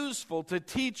is useful to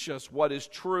teach us what is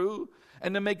true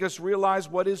and to make us realize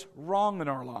what is wrong in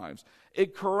our lives.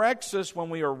 It corrects us when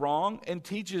we are wrong and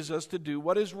teaches us to do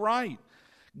what is right.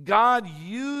 God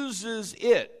uses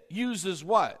it. Uses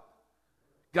what?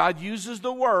 God uses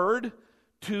the Word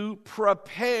to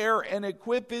prepare and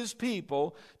equip His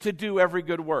people to do every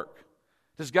good work.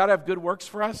 Does God have good works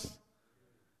for us?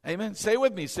 Amen. Say it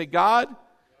with me. Say, God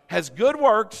has good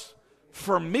works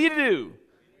for me to do.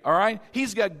 All right?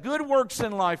 He's got good works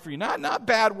in life for you. Not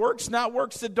bad works, not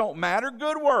works that don't matter.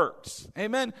 Good works.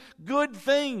 Amen. Good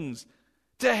things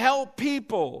to help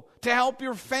people, to help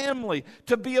your family,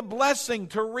 to be a blessing,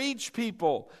 to reach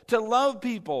people, to love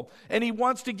people. And He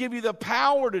wants to give you the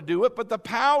power to do it, but the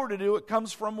power to do it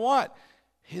comes from what?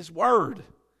 His Word.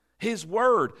 His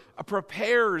word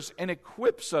prepares and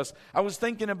equips us. I was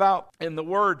thinking about in the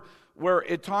word where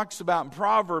it talks about in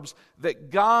Proverbs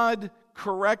that God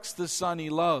corrects the son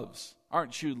he loves.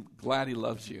 Aren't you glad he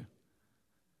loves you?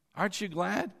 Aren't you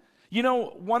glad? You know,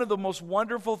 one of the most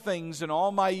wonderful things in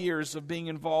all my years of being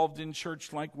involved in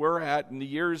church like we're at, and the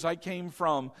years I came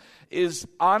from, is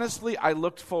honestly, I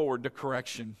looked forward to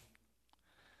correction.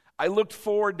 I looked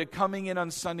forward to coming in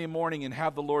on Sunday morning and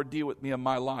have the Lord deal with me in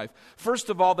my life. First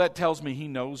of all, that tells me He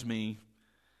knows me.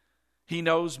 He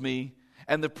knows me,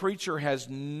 and the preacher has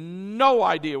no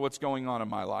idea what's going on in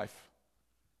my life.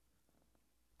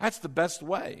 That's the best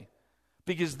way.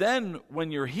 Because then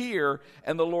when you're here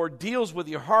and the Lord deals with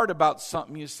your heart about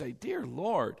something, you say, "Dear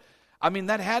Lord," I mean,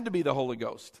 that had to be the Holy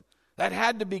Ghost. That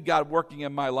had to be God working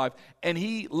in my life. And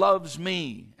He loves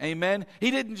me. Amen?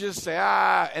 He didn't just say,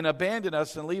 and abandon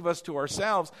us and leave us to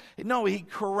ourselves. No, He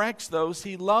corrects those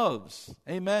He loves.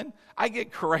 Amen? I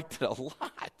get corrected a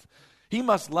lot. He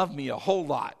must love me a whole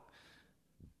lot.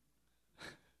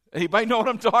 Anybody know what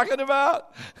I'm talking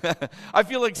about? I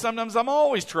feel like sometimes I'm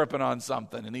always tripping on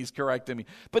something and He's correcting me.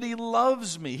 But He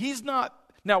loves me. He's not.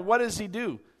 Now, what does He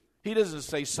do? He doesn't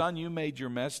say, "Son, you made your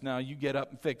mess. Now you get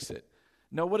up and fix it."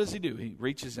 No, what does He do? He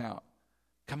reaches out.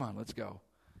 "Come on, let's go."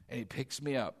 And He picks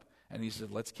me up and He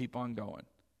said, "Let's keep on going."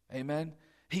 Amen?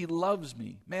 He loves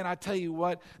me. Man, I tell you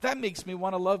what, that makes me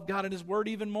want to love God and His Word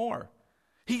even more.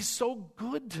 He's so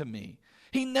good to me.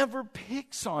 He never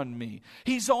picks on me.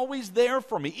 He's always there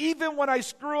for me. Even when I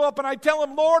screw up and I tell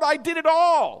Him, "Lord, I did it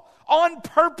all. On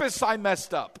purpose I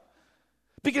messed up."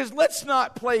 Because let's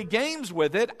not play games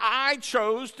with it. I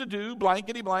chose to do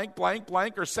blankety blank, blank,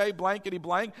 blank, or say blankety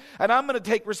blank, and I'm going to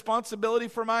take responsibility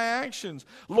for my actions.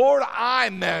 Lord,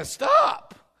 I messed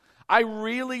up. I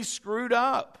really screwed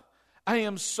up. I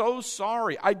am so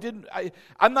sorry.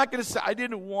 I'm not going to say I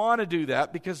didn't want to do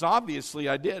that, because obviously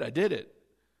I did. I did it.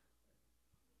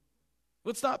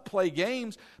 Let's not play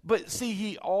games. But see,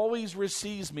 He always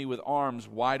receives me with arms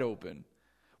wide open.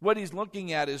 What He's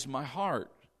looking at is my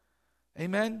heart.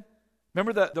 Amen?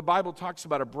 Remember that the Bible talks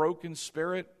about a broken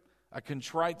spirit, a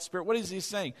contrite spirit. What is He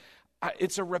saying?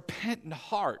 It's a repentant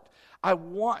heart. I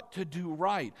want to do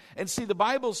right. And see, the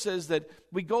Bible says that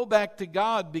we go back to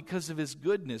God because of His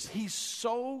goodness. He's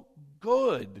so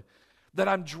good that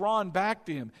I'm drawn back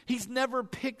to Him. He never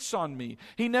picks on me.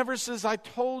 He never says, "I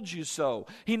told you so."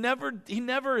 He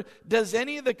never does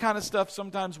any of the kind of stuff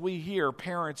sometimes we hear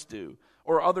parents do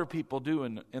or other people do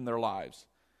in their lives.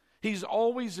 He's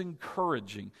always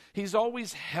encouraging. He's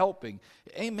always helping.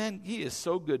 Amen. He is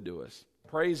so good to us.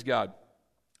 Praise God.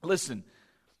 Listen.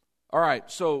 All right.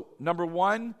 So, number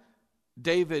one,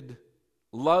 David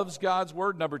loves God's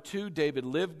word. Number two, David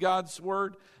lived God's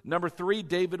word. Number three,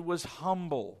 David was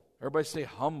humble. Everybody say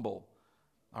humble.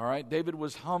 All right. David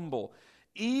was humble.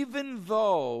 Even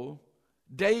though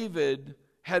David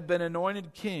had been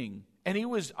anointed king, and he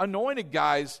was anointed,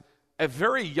 guys, at a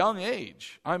very young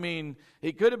age. I mean,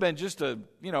 he could have been just a,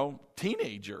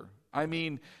 teenager. I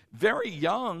mean, very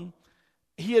young.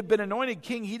 He had been anointed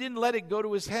king. He didn't let it go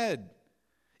to his head.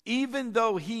 Even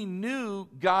though he knew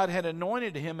God had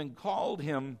anointed him and called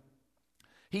him,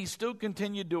 he still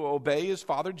continued to obey his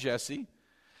father Jesse.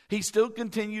 He still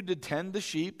continued to tend the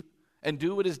sheep and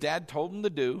do what his dad told him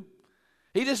to do.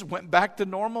 He just went back to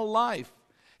normal life.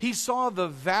 He saw the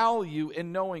value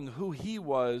in knowing who he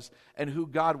was and who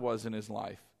God was in his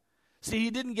life. See, he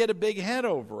didn't get a big head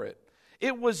over it.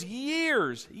 It was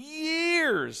years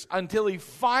until he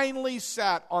finally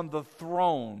sat on the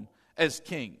throne as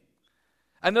king.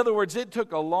 In other words, it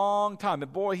took a long time.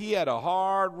 And boy, he had a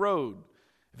hard road.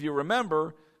 If you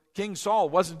remember, King Saul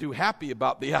wasn't too happy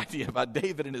about the idea about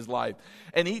David in his life.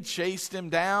 And he chased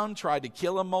him down, tried to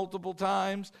kill him multiple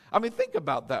times. I mean, think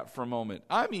about that for a moment.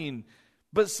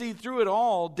 But see, through it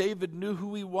all, David knew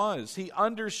who he was. He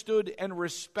understood and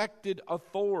respected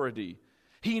authority.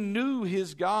 He knew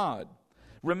his God.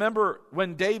 Remember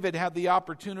when David had the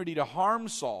opportunity to harm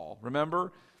Saul?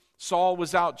 Remember? Saul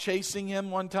was out chasing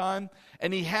him one time,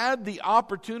 and he had the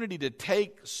opportunity to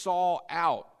take Saul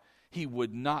out. He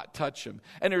would not touch him.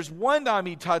 And there's one time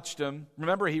he touched him.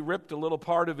 Remember, he ripped a little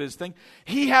part of his thing.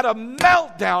 He had a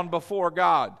meltdown before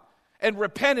God and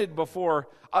repented before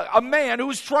a man who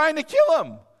was trying to kill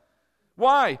him.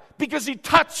 Why? Because he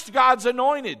touched God's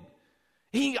anointed.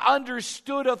 He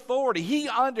understood authority.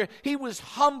 He was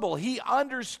humble. He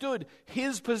understood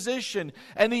his position,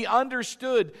 and he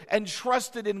understood and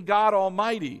trusted in God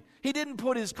Almighty. He didn't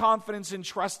put his confidence and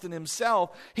trust in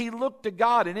himself. He looked to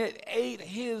God, and it ate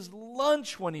his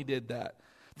lunch when he did that.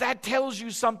 That tells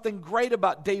you something great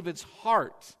about David's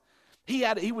heart.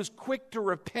 He was quick to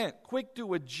repent, quick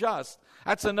to adjust.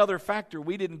 That's another factor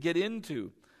we didn't get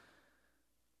into.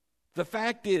 The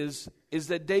fact is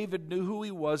that David knew who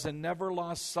he was and never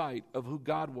lost sight of who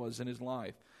God was in his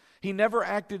life. He never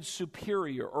acted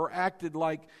superior or acted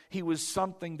like he was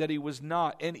something that he was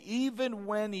not. And even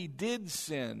when he did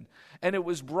sin and it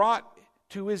was brought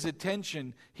to his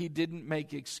attention, he didn't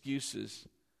make excuses.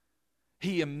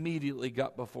 He immediately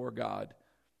got before God.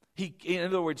 In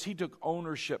other words, he took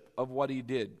ownership of what he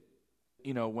did,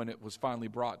 when it was finally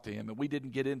brought to him. And we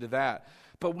didn't get into that.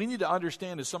 But we need to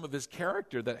understand some of his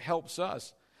character that helps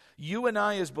us. You and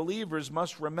I as believers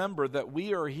must remember that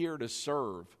we are here to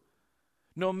serve.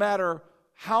 No matter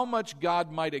how much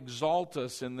God might exalt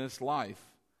us in this life,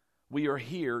 we are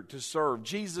here to serve.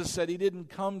 Jesus said he didn't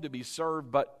come to be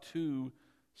served, but to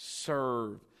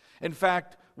serve. In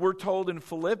fact, we're told in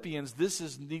Philippians,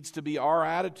 needs to be our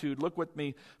attitude. Look with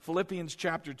me, Philippians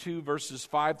chapter 2, verses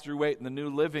 5 through 8 in the New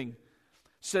Living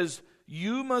says,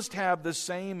 you must have the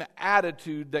same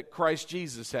attitude that Christ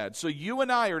Jesus had. So you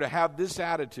and I are to have this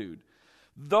attitude.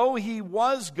 Though he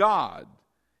was God,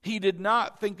 he did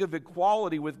not think of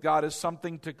equality with God as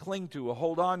something to cling to or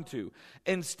hold on to.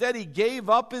 Instead, he gave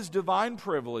up his divine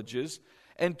privileges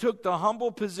and took the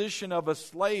humble position of a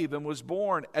slave and was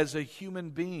born as a human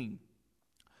being.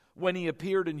 When he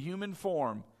appeared in human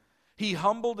form, he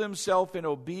humbled himself in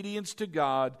obedience to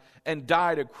God and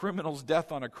died a criminal's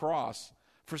death on a cross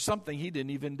for something he didn't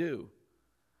even do.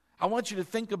 I want you to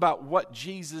think about what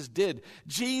Jesus did.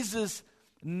 Jesus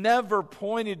never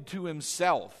pointed to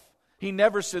himself. He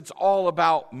never said, it's all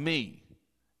about me.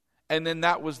 And then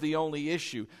that was the only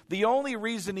issue. The only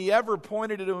reason he ever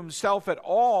pointed to himself at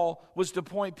all was to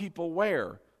point people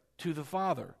where? To the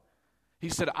Father. He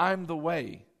said, I'm the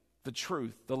way, the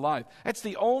truth, the life. That's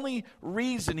the only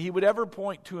reason he would ever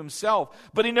point to himself.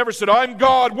 But he never said, I'm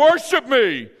God, worship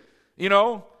me.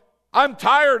 I'm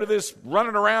tired of this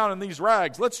running around in these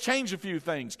rags. Let's change a few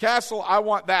things. Castle, I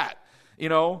want that. He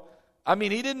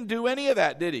didn't do any of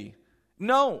that, did he?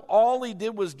 No, all he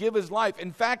did was give his life.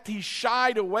 In fact, he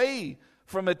shied away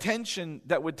from attention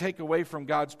that would take away from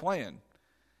God's plan.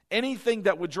 Anything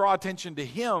that would draw attention to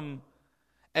him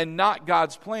and not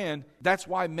God's plan, that's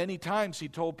why many times he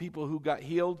told people who got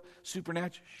healed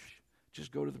supernaturally,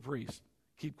 just go to the priest.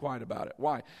 Keep quiet about it.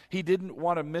 Why? He didn't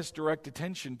want to misdirect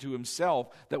attention to himself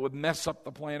that would mess up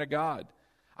the plan of God.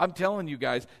 I'm telling you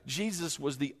guys, Jesus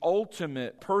was the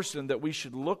ultimate person that we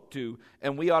should look to,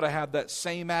 and we ought to have that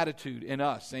same attitude in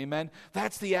us. Amen?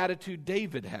 That's the attitude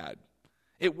David had.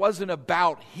 It wasn't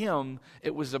about him,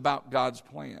 it was about God's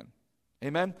plan.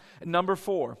 Amen? And number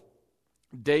 4,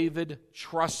 David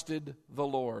trusted the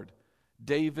Lord.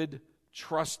 David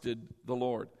trusted the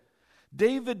Lord.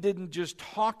 David didn't just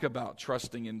talk about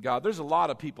trusting in God. There's a lot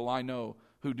of people I know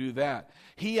who do that.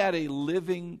 He had a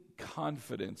living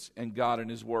confidence in God and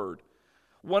his word.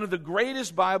 One of the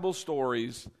greatest Bible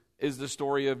stories is the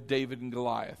story of David and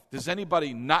Goliath. Does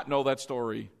anybody not know that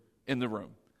story in the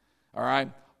room? All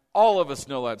right? All of us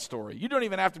know that story. You don't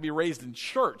even have to be raised in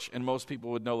church, and most people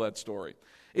would know that story.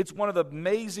 It's one of the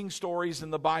amazing stories in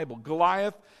the Bible.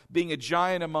 Goliath, being a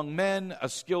giant among men, a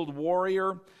skilled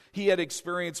warrior, he had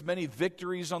experienced many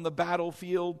victories on the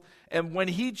battlefield. And when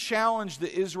he challenged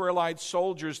the Israelite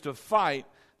soldiers to fight,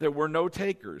 there were no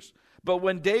takers. But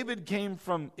when David came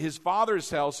from his father's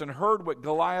house and heard what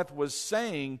Goliath was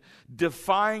saying,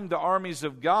 defying the armies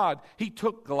of God, he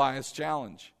took Goliath's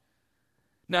challenge.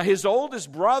 Now, his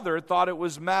oldest brother thought it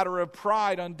was a matter of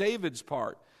pride on David's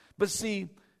part. But see,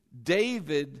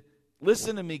 David,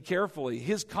 listen to me carefully,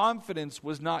 his confidence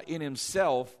was not in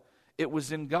himself, it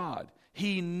was in God.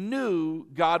 He knew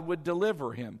God would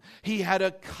deliver him. He had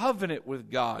a covenant with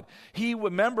God. He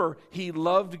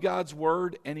loved God's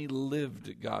word and he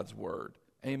lived God's word.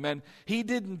 Amen. He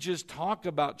didn't just talk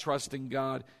about trusting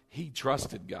God, he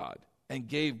trusted God and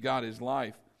gave God his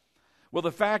life. Well, the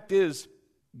fact is,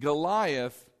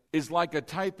 Goliath is like a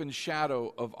type and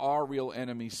shadow of our real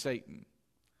enemy, Satan.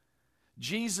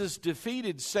 Jesus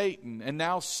defeated Satan, and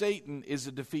now Satan is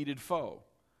a defeated foe.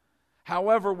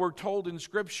 However, we're told in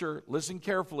Scripture, listen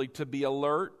carefully, to be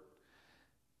alert,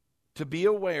 to be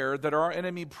aware that our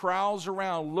enemy prowls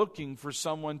around looking for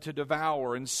someone to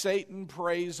devour, and Satan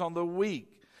preys on the weak.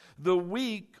 The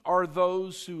weak are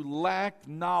those who lack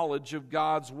knowledge of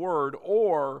God's word,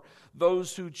 or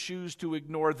those who choose to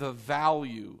ignore the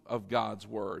value of God's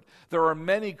word. There are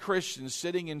many Christians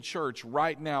sitting in church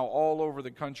right now all over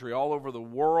the country, all over the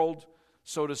world,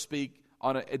 so to speak,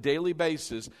 on a daily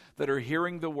basis that are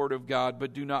hearing the word of God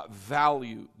but do not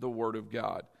value the word of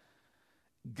God.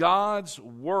 God's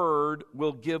word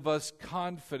will give us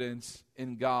confidence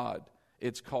in God.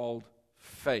 It's called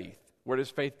faith. Where does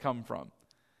faith come from?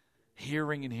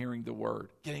 Hearing and hearing the word,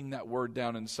 getting that word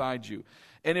down inside you.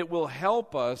 And it will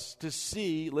help us to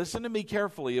see, listen to me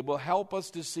carefully, it will help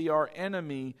us to see our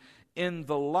enemy in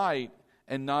the light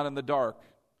and not in the dark.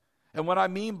 And what I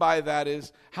mean by that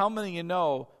is, how many of you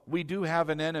know we do have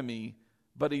an enemy,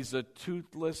 but he's a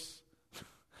toothless,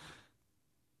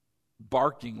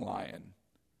 barking lion.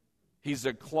 He's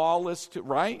a clawless,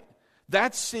 right?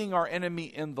 That's seeing our enemy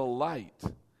in the light.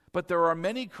 But there are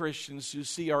many Christians who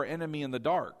see our enemy in the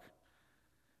dark.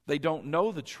 They don't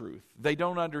know the truth. They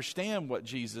don't understand what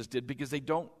Jesus did because they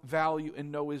don't value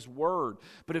and know His Word.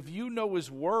 But if you know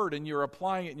His Word and you're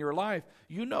applying it in your life,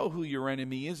 you know who your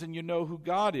enemy is and you know who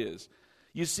God is.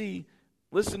 You see,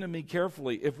 listen to me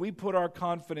carefully. If we put our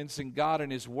confidence in God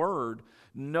and His Word,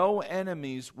 no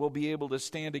enemies will be able to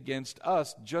stand against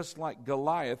us, just like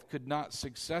Goliath could not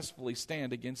successfully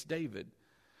stand against David.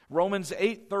 Romans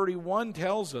 8:31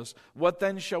 tells us, what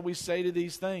then shall we say to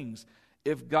these things?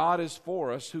 If God is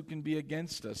for us, who can be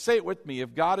against us? Say it with me.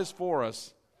 If God is for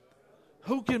us,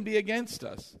 who can be against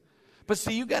us? But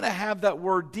see, you got to have that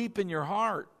word deep in your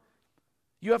heart.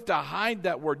 You have to hide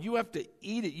that word. You have to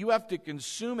eat it. You have to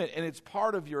consume it, and it's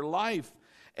part of your life.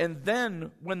 And then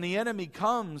when the enemy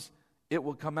comes, it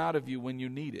will come out of you when you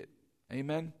need it.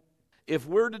 Amen? If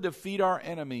we're to defeat our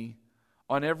enemy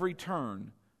on every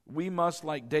turn, we must,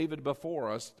 like David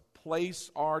before us,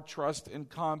 place our trust and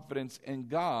confidence in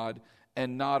God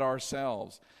and not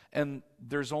ourselves. And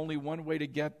there's only one way to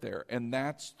get there, and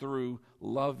that's through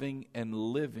loving and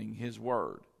living His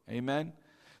Word. Amen?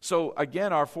 So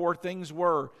again, our four things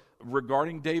were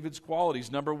regarding David's qualities.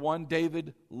 Number one,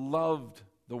 David loved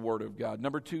the Word of God.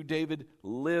 Number two, David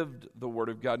lived the Word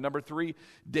of God. Number three,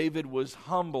 David was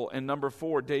humble. And number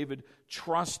four, David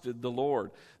trusted the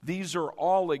Lord. These are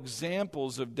all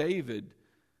examples of David.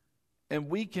 And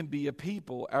we can be a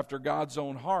people after God's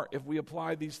own heart if we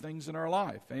apply these things in our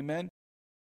life. Amen?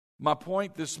 My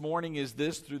point this morning is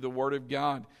this through the Word of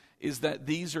God, is that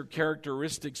these are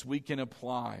characteristics we can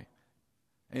apply.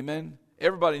 Amen?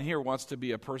 Everybody in here wants to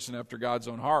be a person after God's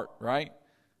own heart, right?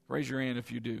 Raise your hand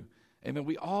if you do. Amen.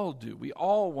 We all do. We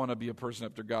all want to be a person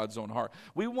after God's own heart.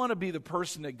 We want to be the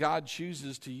person that God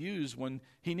chooses to use when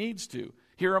He needs to.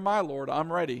 Here am I, Lord.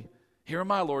 I'm ready. Here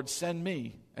am I, Lord. Send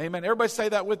me. Amen. Everybody say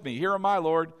that with me. Here am I,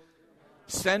 Lord.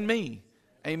 Send me.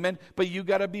 Amen. But you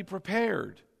got to be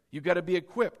prepared. You got to be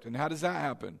equipped. And how does that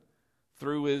happen?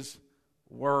 Through His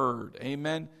Word.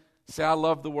 Amen. Say, I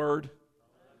love the Word.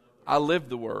 I live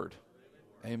the Word.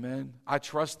 Amen. I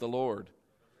trust the Lord.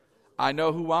 I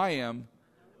know who I am,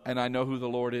 and I know who the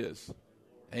Lord is.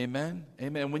 Amen.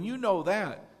 Amen. When you know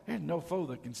that, there's no foe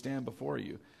that can stand before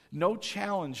you. No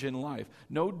challenge in life,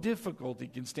 no difficulty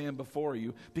can stand before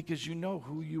you because you know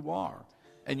who you are.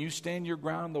 And you stand your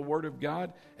ground in the Word of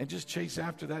God and just chase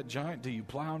after that giant till you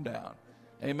plow him down.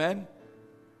 Amen?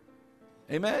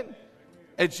 Amen?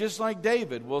 It's just like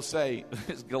David will say,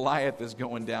 Goliath is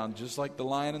going down just like the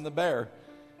lion and the bear.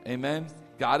 Amen?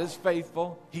 God is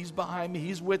faithful. He's behind me.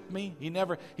 He's with me.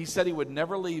 He said He would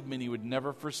never leave me and He would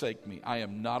never forsake me. I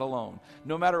am not alone.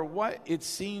 No matter what it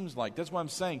seems like. That's what I'm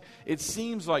saying. It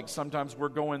seems like sometimes we're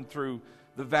going through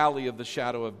the valley of the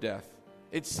shadow of death.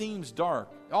 It seems dark.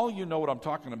 All you know what I'm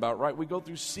talking about, right? We go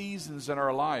through seasons in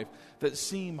our life that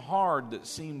seem hard, that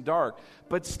seem dark.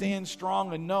 But stand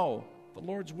strong and know the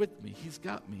Lord's with me. He's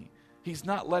got me. He's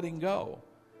not letting go.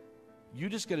 You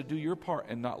just got to do your part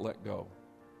and not let go.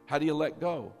 How do you let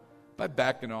go? By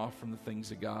backing off from the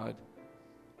things of God.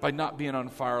 By not being on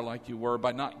fire like you were.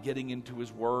 By not getting into His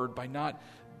Word. By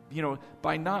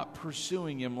not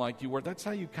pursuing Him like you were. That's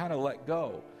how you kind of let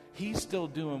go. He's still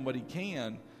doing what He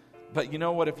can. But you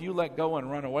know what? If you let go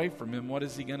and run away from Him, what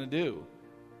is He going to do?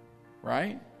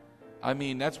 Right? I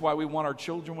mean, that's why we want our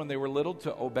children when they were little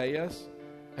to obey us.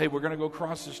 Hey, we're going to go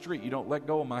cross the street. You don't let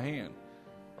go of my hand.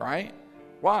 Right?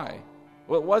 Why?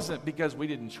 Well, it wasn't because we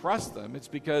didn't trust them. It's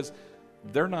because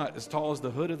they're not as tall as the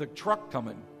hood of the truck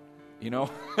coming. You know,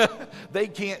 they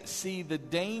can't see the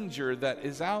danger that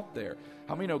is out there.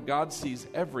 How many know God sees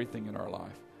everything in our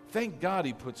life? Thank God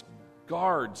He puts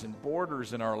guards and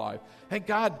borders in our life. Thank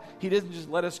God He doesn't just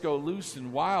let us go loose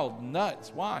and wild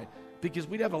nuts. Why? Because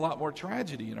we'd have a lot more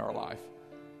tragedy in our life.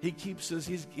 He keeps us,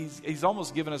 he's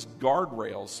almost given us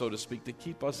guardrails, so to speak, to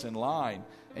keep us in line.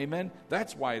 Amen?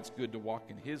 That's why it's good to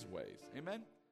walk in His ways. Amen?